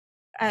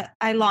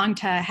I long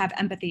to have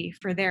empathy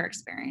for their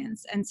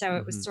experience, and so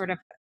it was mhm, sort of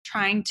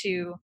trying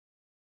to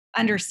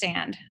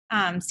understand,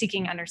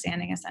 seeking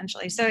understanding,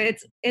 essentially. So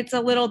it's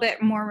a little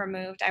bit more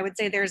removed. I would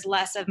say there's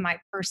less of my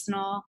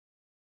personal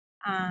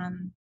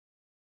um,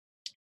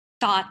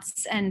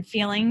 thoughts and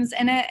feelings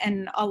in it,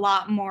 and a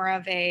lot more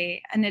of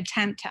a an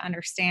attempt to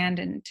understand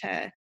and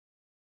to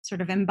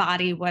sort of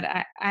embody what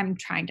I'm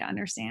trying to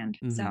understand.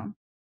 mhm. So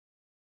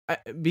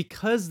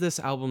Because this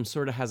album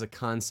sort of has a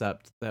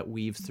concept that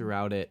weaves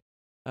throughout it,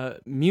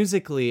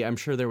 musically, I'm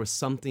sure there was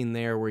something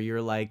there where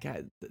you're like,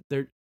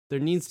 there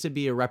needs to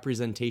be a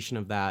representation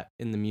of that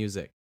in the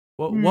music.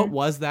 What mm.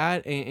 was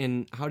that,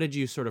 and how did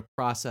you sort of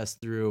process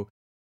through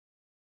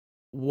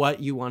what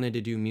you wanted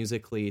to do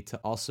musically to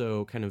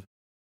also kind of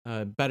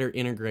better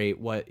integrate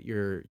what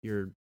you're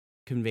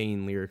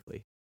conveying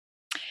lyrically?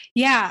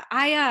 Yeah,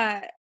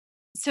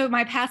 so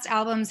my past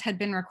albums had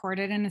been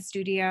recorded in a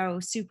studio,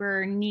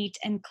 super neat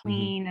and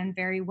Hmm. clean and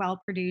very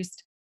well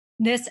produced.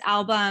 This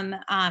album,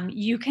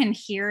 you can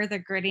hear the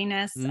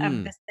grittiness of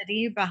Mm, the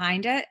city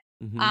behind it.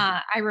 hmm.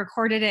 I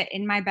recorded it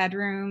in my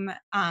bedroom.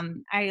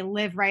 I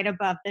live right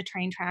above the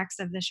train tracks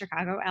of the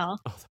Chicago L.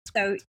 Oh, that's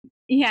So great.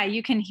 yeah,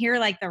 you can hear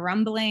like the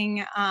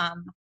rumbling.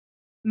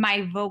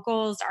 My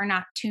vocals are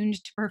not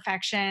tuned to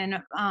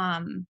perfection.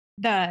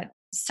 The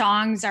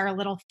songs are a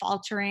little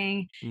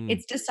faltering. Mm,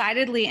 It's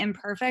decidedly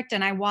imperfect,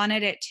 and I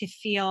wanted it to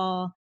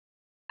feel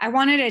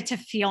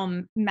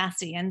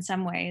messy in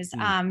some ways,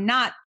 mm,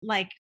 not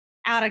like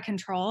out of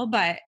control,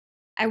 but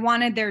I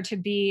wanted there to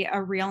be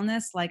a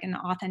realness, like an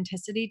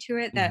authenticity to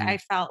it that hmm. I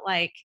felt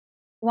like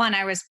one,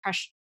 I was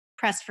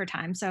pressed for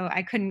time, so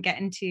I couldn't get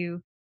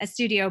into a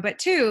studio, but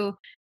two,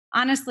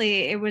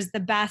 honestly, it was the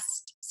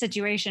best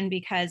situation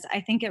because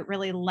I think it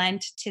really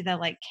lent to the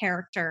like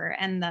character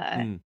and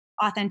the Mm.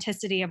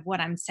 authenticity of what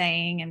I'm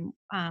saying and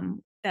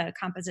the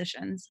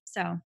compositions.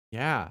 So,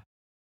 Yeah.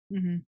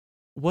 mhm.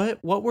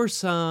 What were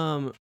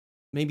some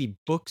maybe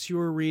books you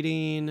were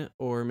reading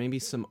or maybe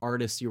some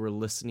artists you were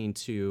listening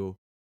to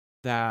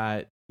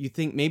that you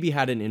think maybe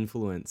had an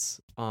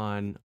influence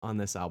on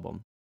this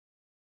album?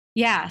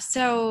 Yeah,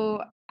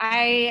 so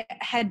I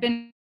had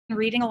been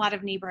reading a lot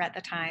of Niebuhr at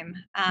the time.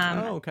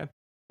 Oh, okay.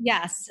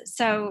 Yes,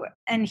 so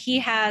and he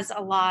has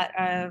a lot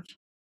of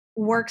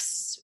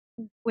works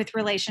with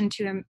relation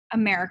to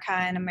America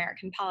and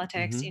American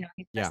politics. Mhm.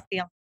 He's Yeah. this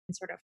theologian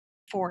sort of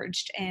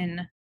forged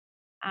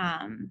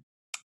um,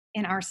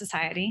 in our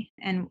society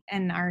and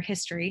our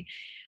history.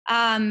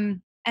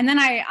 And then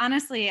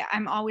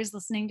I'm always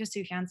listening to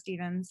Sufjan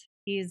Stevens.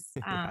 He's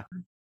Yeah.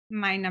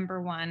 my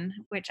number one,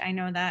 which I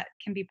know that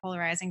can be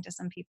polarizing to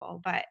some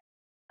people, but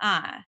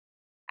uh,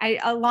 I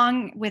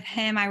along with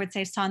him, I would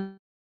say Son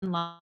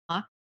Locke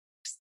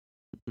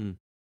Mm.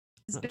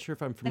 has Not been sure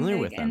if I'm a familiar big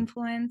with them.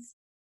 influence.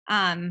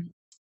 Um,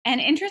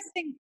 and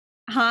interesting,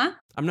 huh?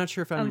 I'm not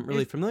sure if Oh, I'm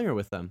really familiar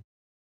with them.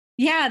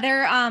 yeah,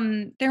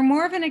 they're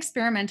more of an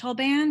experimental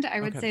band.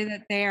 I would Okay. say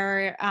that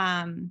they're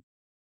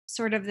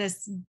sort of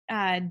this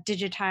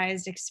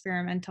digitized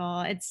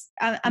experimental. It's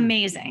Mm,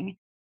 amazing.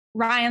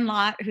 Ryan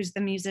Lott, who's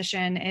the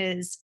musician,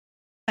 is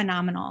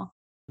phenomenal.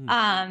 mm.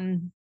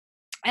 Um,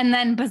 and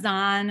then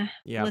Bazan,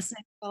 Yeah.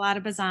 listening to a lot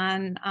of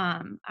Bazan.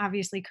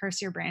 Obviously,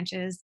 Curse Your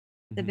Branches,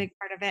 the Mhm. big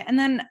part of it. And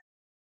then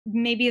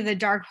maybe the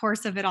dark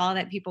horse of it all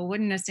that people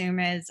wouldn't assume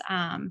is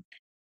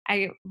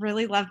I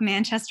really love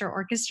Manchester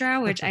Orchestra,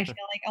 which I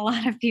feel like a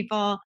lot of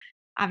people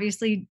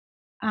obviously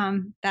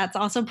that's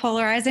also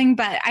polarizing,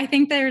 but I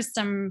think there's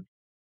some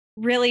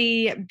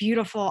really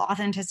beautiful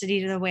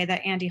authenticity to the way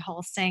that Andy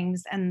Hall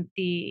sings and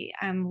the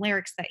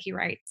lyrics that he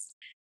writes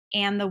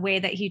and the way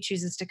that he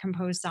chooses to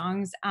compose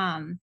songs.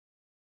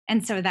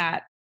 And so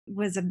that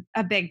was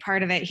a big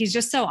part of it. He's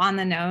just so on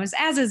the nose,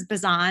 as is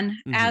Bazan,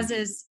 as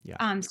is Yeah.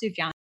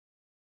 Sufjan.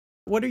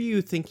 What are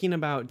you thinking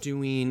about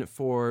doing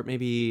for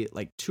maybe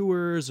like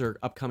tours or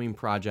upcoming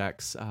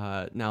projects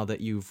now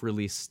that you've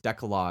released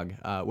Decalogue,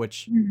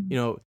 which,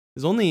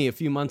 is only a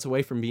few months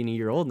away from being a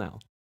year old now?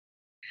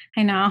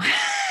 I know.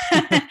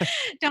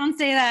 Don't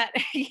say that.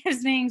 It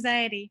gives me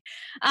anxiety.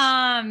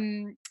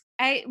 I'm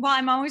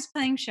always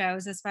playing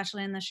shows,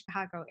 especially in the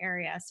Chicago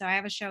area. So I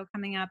have a show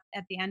coming up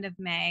at the end of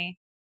May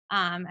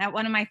at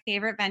one of my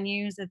favorite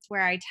venues. It's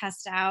where I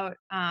test out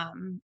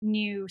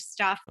new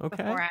stuff Okay.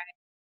 before I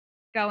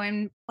go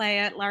and play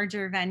at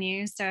larger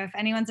venues. So if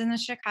anyone's in the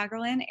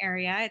Chicagoland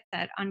area, it's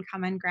at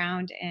Uncommon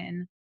Ground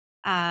in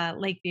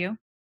Lakeview.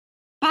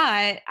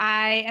 But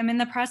I am in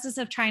the process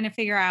of trying to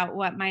figure out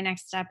what my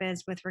next step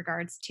is with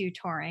regards to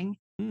touring.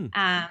 Hmm.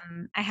 I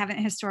haven't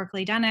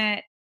historically done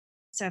it.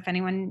 So if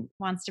anyone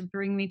wants to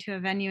bring me to a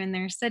venue in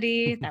their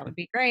city, that would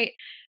be great.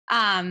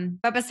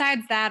 But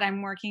besides that,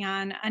 I'm working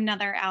on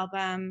another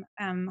album,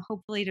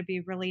 hopefully to be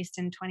released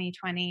in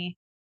 2020.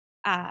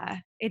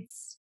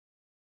 It's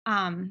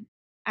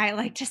I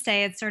like to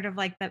say it's sort of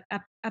like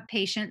a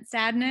patient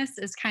sadness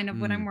is kind of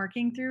what I'm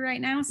working through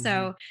right now.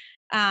 So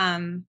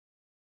um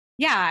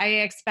yeah, I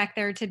expect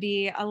there to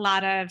be a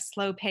lot of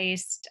slow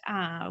paced,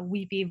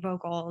 weepy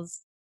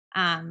vocals.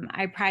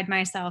 I pride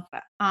myself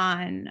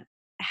on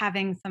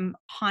having some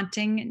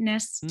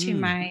hauntingness to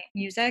my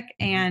music,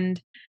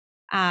 and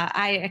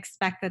I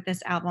expect that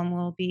this album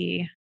will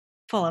be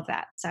full of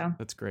that. So,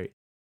 That's great.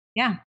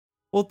 yeah.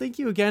 Well, thank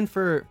you again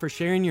for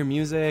sharing your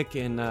music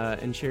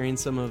and sharing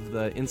some of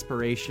the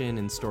inspiration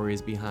and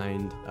stories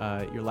behind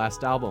your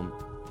last album.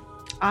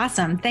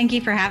 Awesome. Thank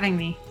you for having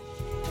me.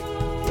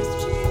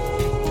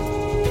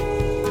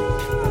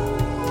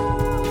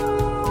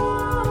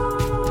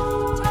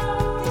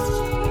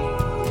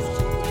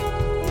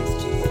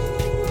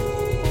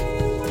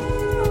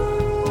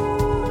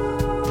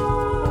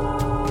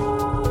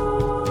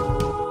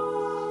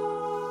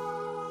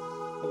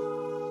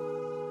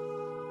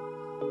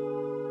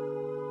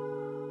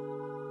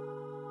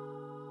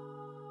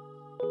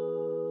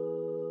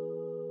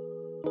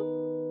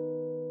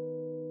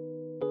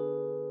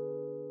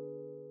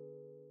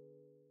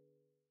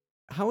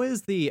 How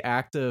is the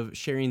act of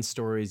sharing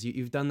stories?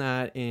 You've done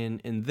that in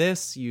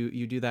this.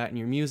 You do that in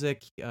your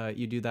music.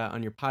 You do that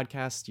on your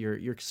podcast.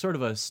 You're sort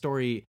of a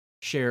story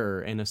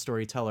sharer and a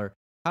storyteller.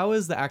 How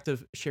is the act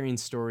of sharing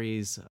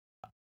stories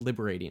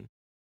liberating?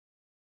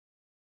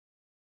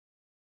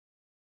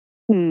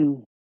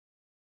 Hmm.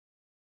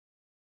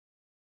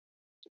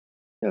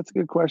 That's a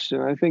good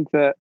question. I think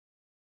that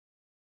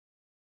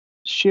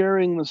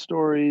sharing the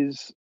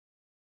stories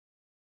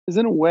is,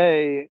 in a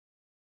way,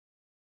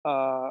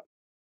 uh,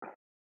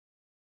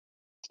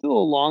 still a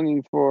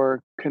longing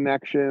for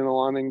connection, a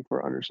longing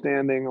for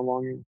understanding, a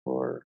longing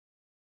for.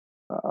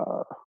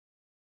 Uh,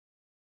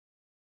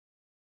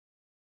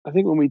 I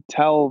think when we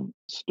tell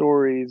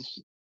stories,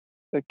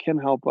 it can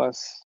help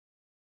us.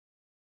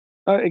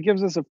 It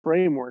gives us a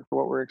framework for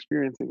what we're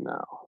experiencing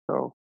now.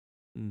 So,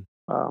 Mm.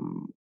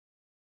 um,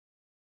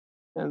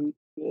 and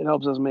it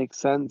helps us make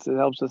sense. It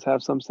helps us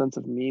have some sense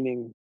of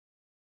meaning.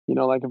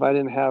 Like if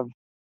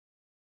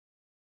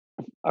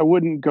I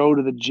wouldn't go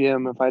to the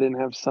gym if I didn't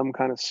have some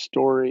kind of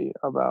story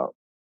about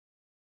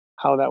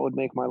how that would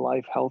make my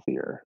life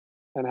healthier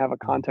and have a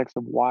context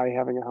of why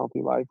having a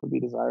healthy life would be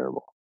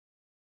desirable.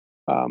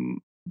 Um,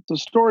 so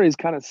stories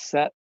kind of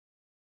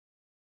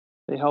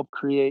they help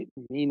create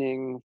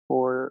meaning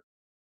for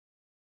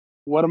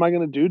what am I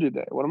going to do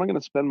today? What am I going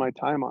to spend my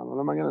time on? What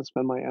am I going to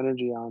spend my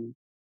energy on?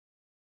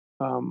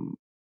 Um,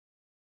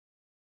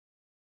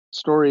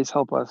 Stories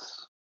help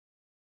us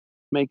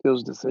make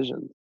those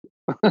decisions.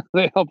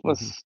 They help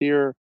us Mhm.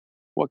 steer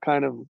what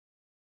kind of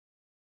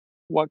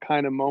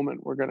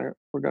moment we're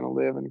gonna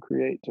live and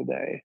create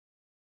today,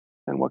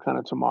 and what kind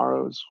of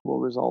tomorrows will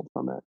result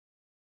from it.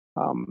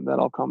 That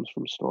all comes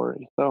from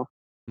story. So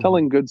Mhm.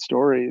 telling good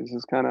stories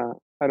is kind of,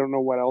 I don't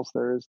know what else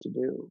there is to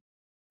do.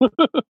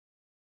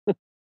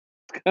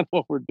 It's kind of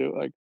what we're doing.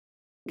 Like,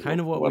 Kind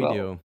of what what we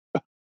else? do.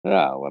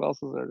 Yeah, what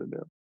else is there to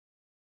do?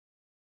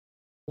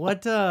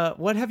 What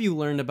have you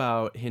learned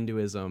about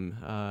Hinduism,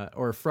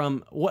 or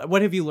from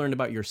what have you learned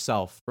about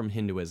yourself from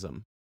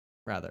Hinduism,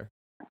 rather?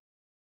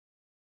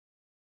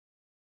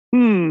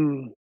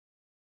 Hmm.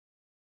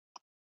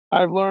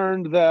 I've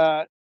learned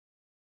that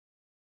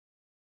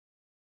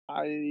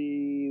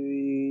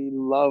I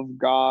love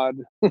God.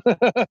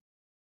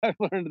 I've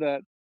learned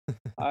that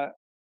I,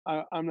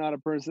 I'm not a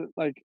person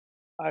like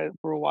I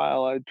for a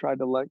while I tried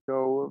to let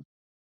go of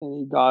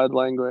any God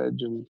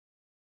language,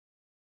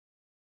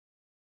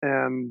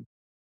 and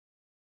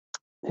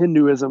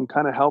Hinduism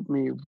kind of helped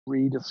me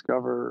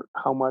rediscover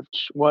how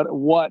much what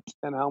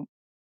and how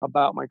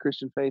about my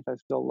Christian faith I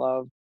still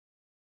love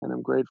and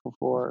I'm grateful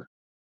for,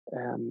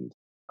 and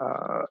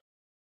uh,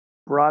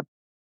 brought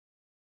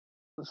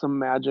some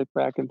magic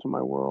back into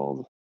my world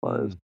as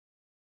far as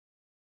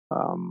Mm.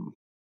 um,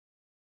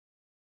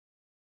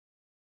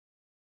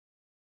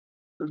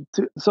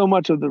 so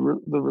much of the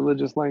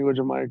religious language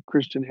of my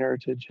Christian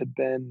heritage had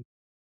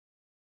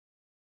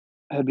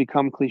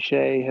become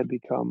cliche, had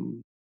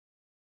become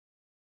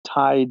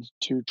tied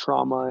to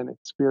trauma and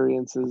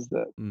experiences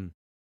that Mm.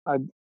 I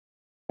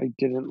I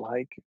didn't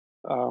like.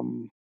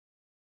 Um,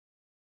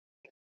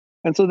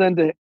 and so then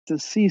to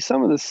see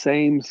some of the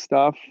same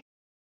stuff,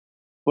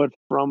 but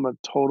from a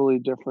totally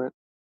different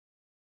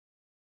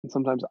and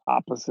sometimes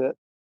opposite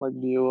like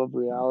view of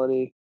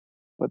reality,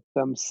 but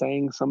them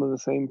saying some of the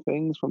same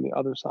things from the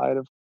other side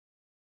of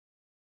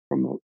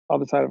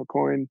a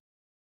coin,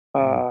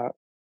 Mm. uh,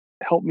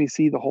 helped me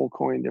see the whole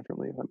coin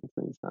differently, if that makes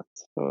any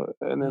sense. So,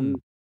 and Mm. then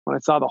when I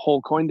saw the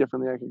whole coin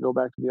differently, I could go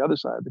back to the other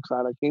side, the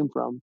side I came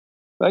from,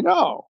 like,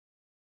 oh,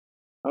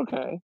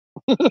 okay.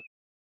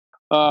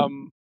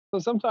 Um, so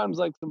sometimes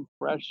like some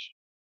fresh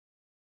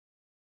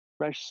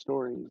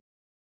stories.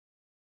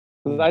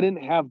 'Cause Mm. I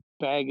didn't have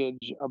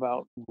baggage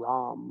about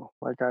Ram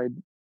like I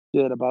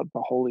did about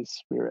the Holy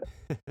Spirit,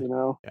 you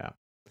know? Yeah.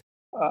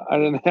 I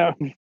didn't have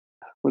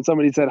when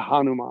somebody said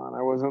Hanuman,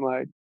 I wasn't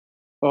like,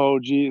 oh,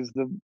 geez,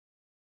 the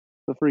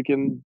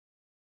freaking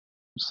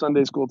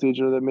Sunday school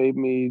teacher that made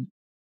me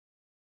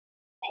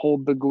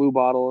hold the glue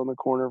bottle in the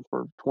corner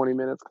for 20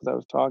 minutes because I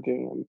was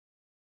talking and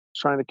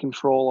trying to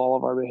control all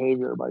of our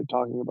behavior by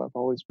talking about the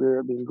Holy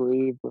Spirit being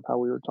grieved with how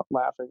we were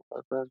laughing with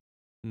our friends.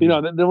 You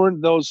Mm. know, there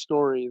weren't those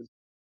stories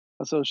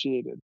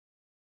associated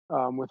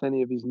with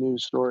any of these new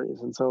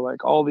stories. And so,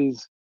 like, all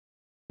these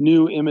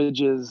new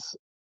images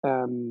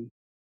and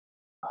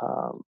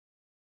um,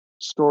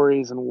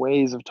 stories and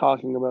ways of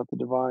talking about the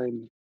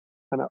divine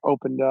kind of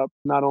opened up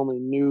not only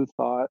new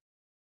thought,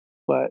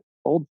 but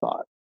old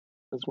thought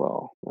as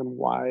well, and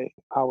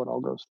how it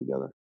all goes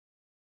together.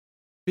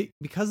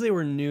 Because they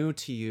were new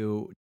to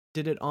you,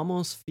 did it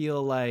almost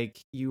feel like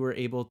you were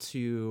able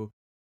to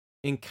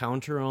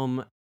encounter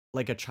them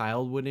like a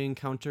child would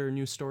encounter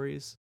new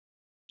stories?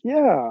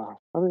 Yeah,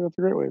 I think that's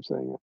a great way of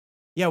saying it.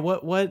 Yeah.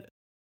 What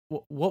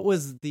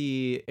was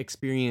the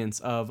experience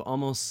of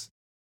almost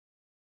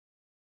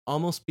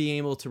being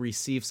able to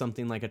receive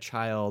something like a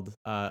child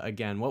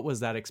again? What was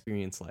that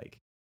experience like?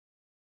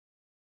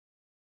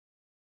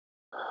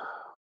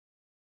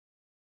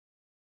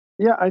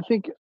 Yeah, I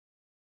think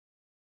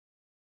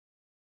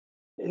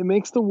it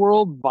makes the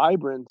world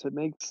vibrant. It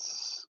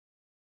makes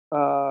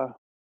uh,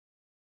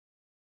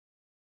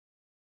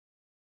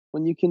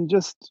 when you can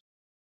just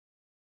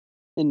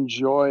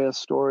enjoy a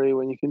story,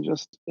 when you can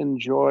just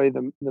enjoy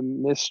the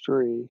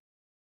mystery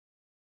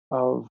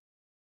of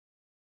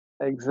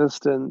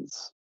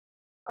existence,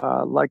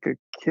 like a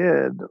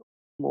kid,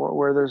 more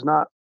where there's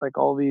not like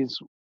all these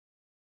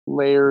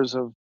layers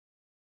of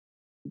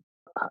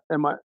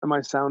am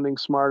I sounding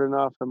smart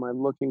enough? Am I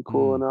looking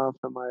cool Mm. enough?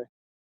 Am I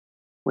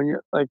when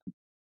you're like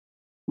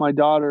my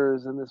daughter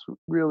is in this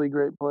really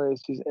great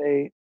place. She's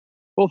 8.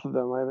 Both of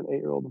them. I have an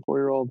 8-year-old and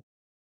 4-year-old,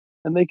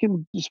 and they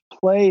can just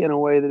play in a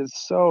way that is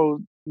so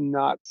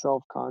not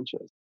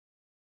self-conscious.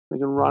 They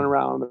can run Mm.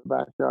 around the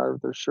backyard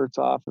with their shirts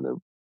off, and they're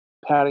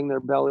patting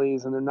their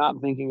bellies, and they're not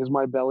thinking, "Is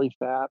my belly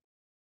fat?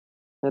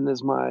 And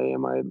is my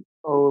am I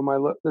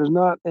there's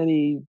not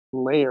any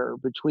layer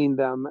between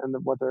them and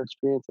what they're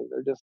experiencing.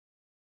 They're just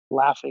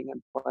laughing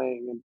and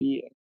playing and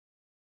being.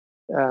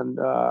 And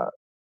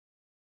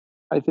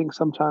I think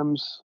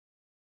sometimes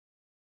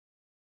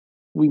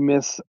we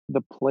miss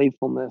the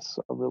playfulness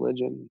of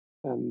religion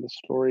and the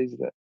stories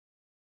that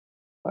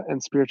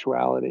and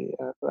spirituality.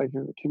 Like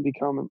it can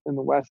become in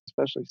the West,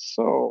 especially,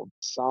 so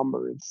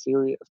somber and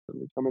serious,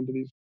 and we come into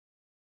these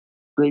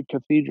great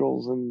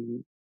cathedrals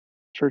and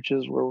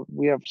churches where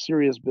we have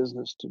serious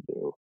business to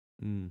do.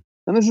 Mm.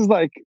 And this is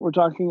like we're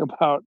talking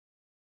about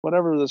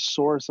whatever the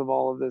source of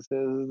all of this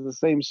is the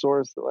same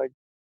source that like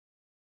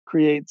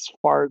creates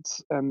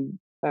farts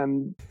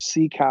and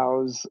sea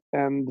cows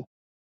and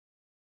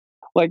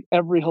like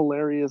every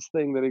hilarious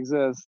thing that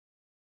exists.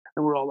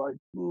 And we're all like,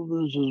 "Ooh,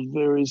 this is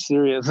very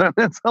serious." And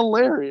it's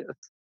hilarious.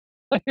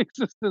 Like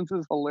existence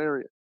is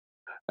hilarious.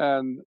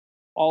 And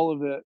all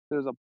of it,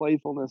 there's a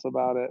playfulness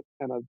about it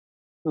and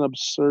an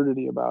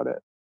absurdity about it.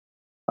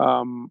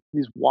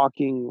 These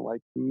walking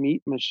like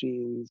meat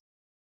machines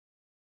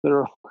that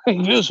are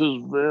like, this is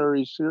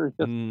very serious.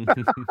 Mm.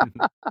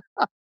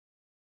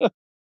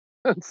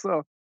 And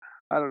so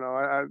I don't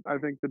know. I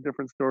think the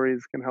different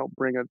stories can help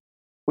bring it.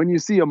 When you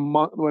see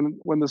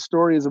when the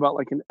story is about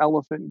like an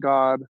elephant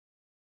god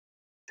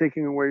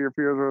taking away your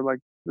fears, or like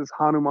this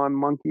Hanuman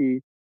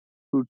monkey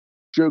who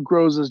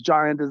grows as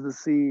giant as the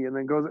sea and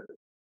then goes.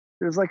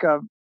 There's like a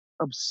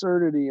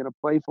absurdity and a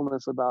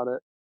playfulness about it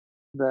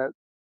that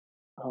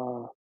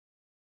uh,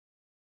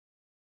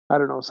 I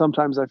don't know.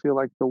 Sometimes I feel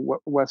like the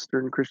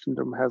Western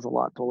Christendom has a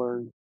lot to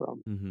learn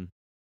from. Hmm.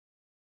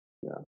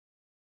 Yeah.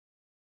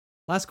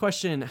 Last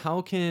question.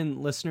 How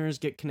can listeners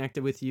get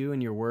connected with you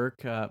and your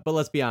work? But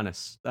let's be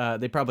honest,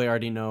 they probably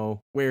already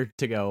know where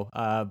to go,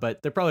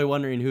 but they're probably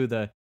wondering who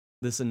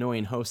this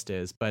annoying host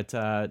is. But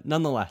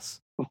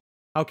nonetheless,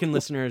 how can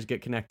listeners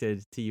get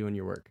connected to you and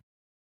your work?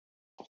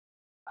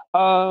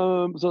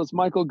 So it's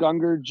Michael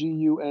Gungor,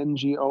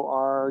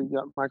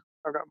 Gungor.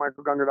 I've got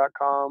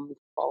michaelgungor.com.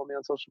 Follow me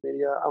on social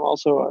media. I'm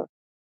also a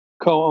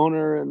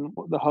co-owner and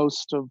one of the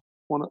hosts of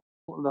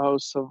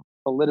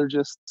the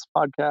Liturgists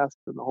podcast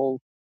and the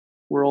whole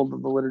world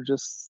of the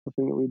Liturgists, the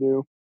thing that we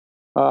do.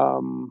 Got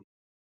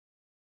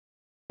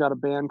a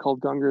band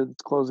called Gungor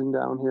that's closing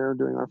down here,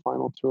 doing our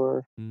final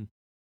tour. Mm.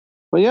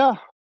 But yeah,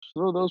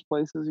 so those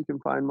places you can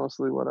find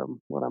mostly what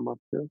I'm up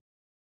to.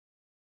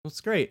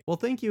 That's great. Well,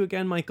 thank you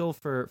again, Michael,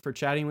 for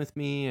chatting with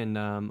me, and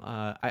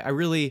I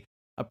really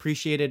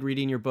appreciated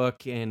reading your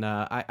book, and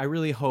I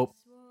really hope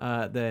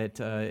that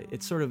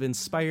it sort of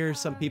inspires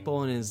some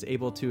people and is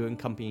able to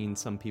accompany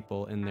some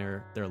people in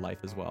their life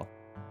as well.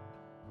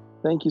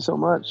 Thank you so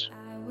much.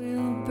 I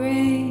will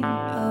bring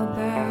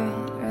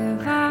about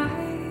revival.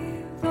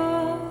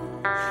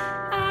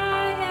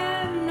 I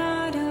am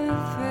not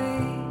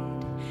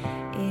afraid.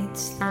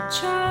 It's the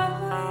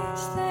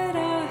choice that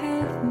I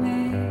have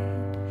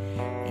made.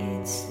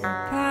 It's the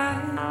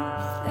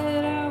path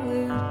that I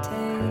will take.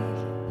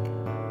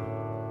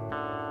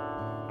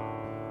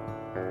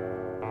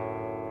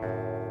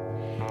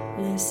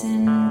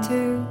 Listen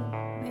to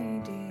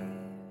me, dear.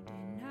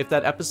 If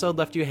that episode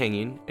left you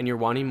hanging and you're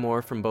wanting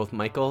more from both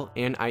Michael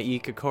and I.E.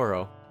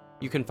 Kokoro,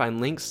 you can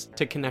find links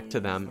to connect to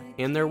them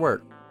and their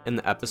work in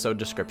the episode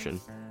description.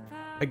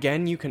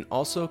 Again, you can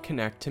also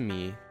connect to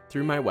me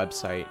through my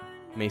website,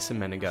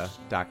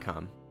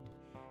 mesamenega.com.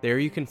 There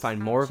you can find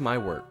more of my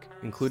work,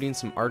 including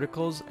some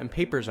articles and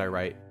papers I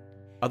write,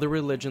 other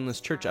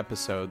Religionless Church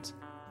episodes,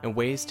 and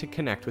ways to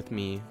connect with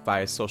me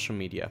via social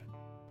media.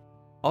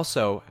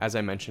 Also, as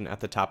I mentioned at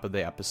the top of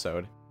the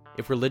episode,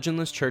 if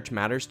Religionless Church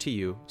matters to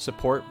you,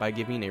 support by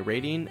giving a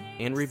rating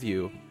and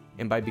review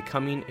and by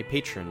becoming a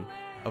patron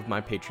of my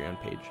Patreon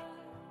page.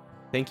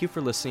 Thank you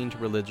for listening to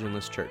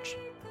Religionless Church.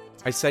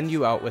 I send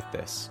you out with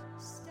this.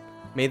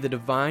 May the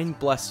divine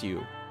bless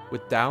you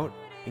with doubt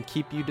and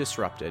keep you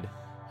disrupted.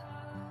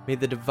 May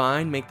the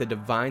divine make the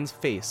divine's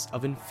face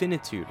of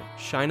infinitude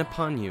shine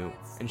upon you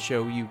and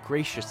show you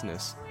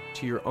graciousness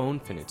to your own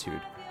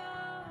finitude.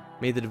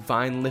 May the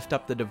divine lift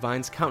up the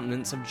divine's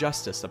countenance of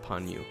justice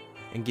upon you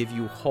and give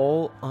you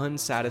whole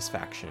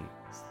unsatisfaction,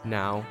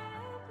 now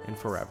and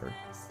forever.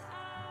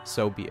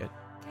 So be it.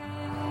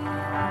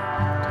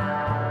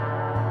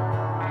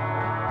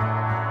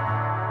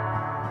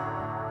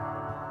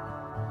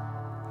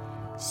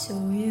 So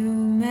you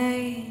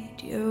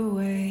made your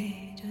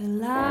way to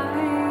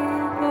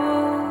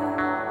Liverpool,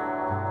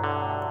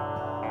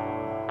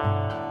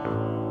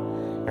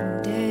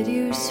 and did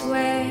you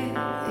swear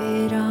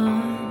it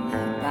on the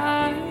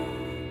Bible?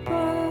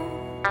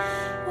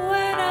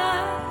 When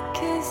I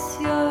kiss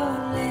your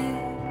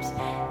lips,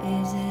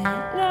 is it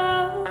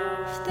love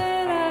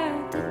that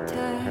I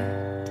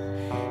detect,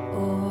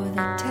 or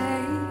the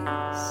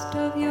taste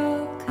of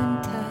your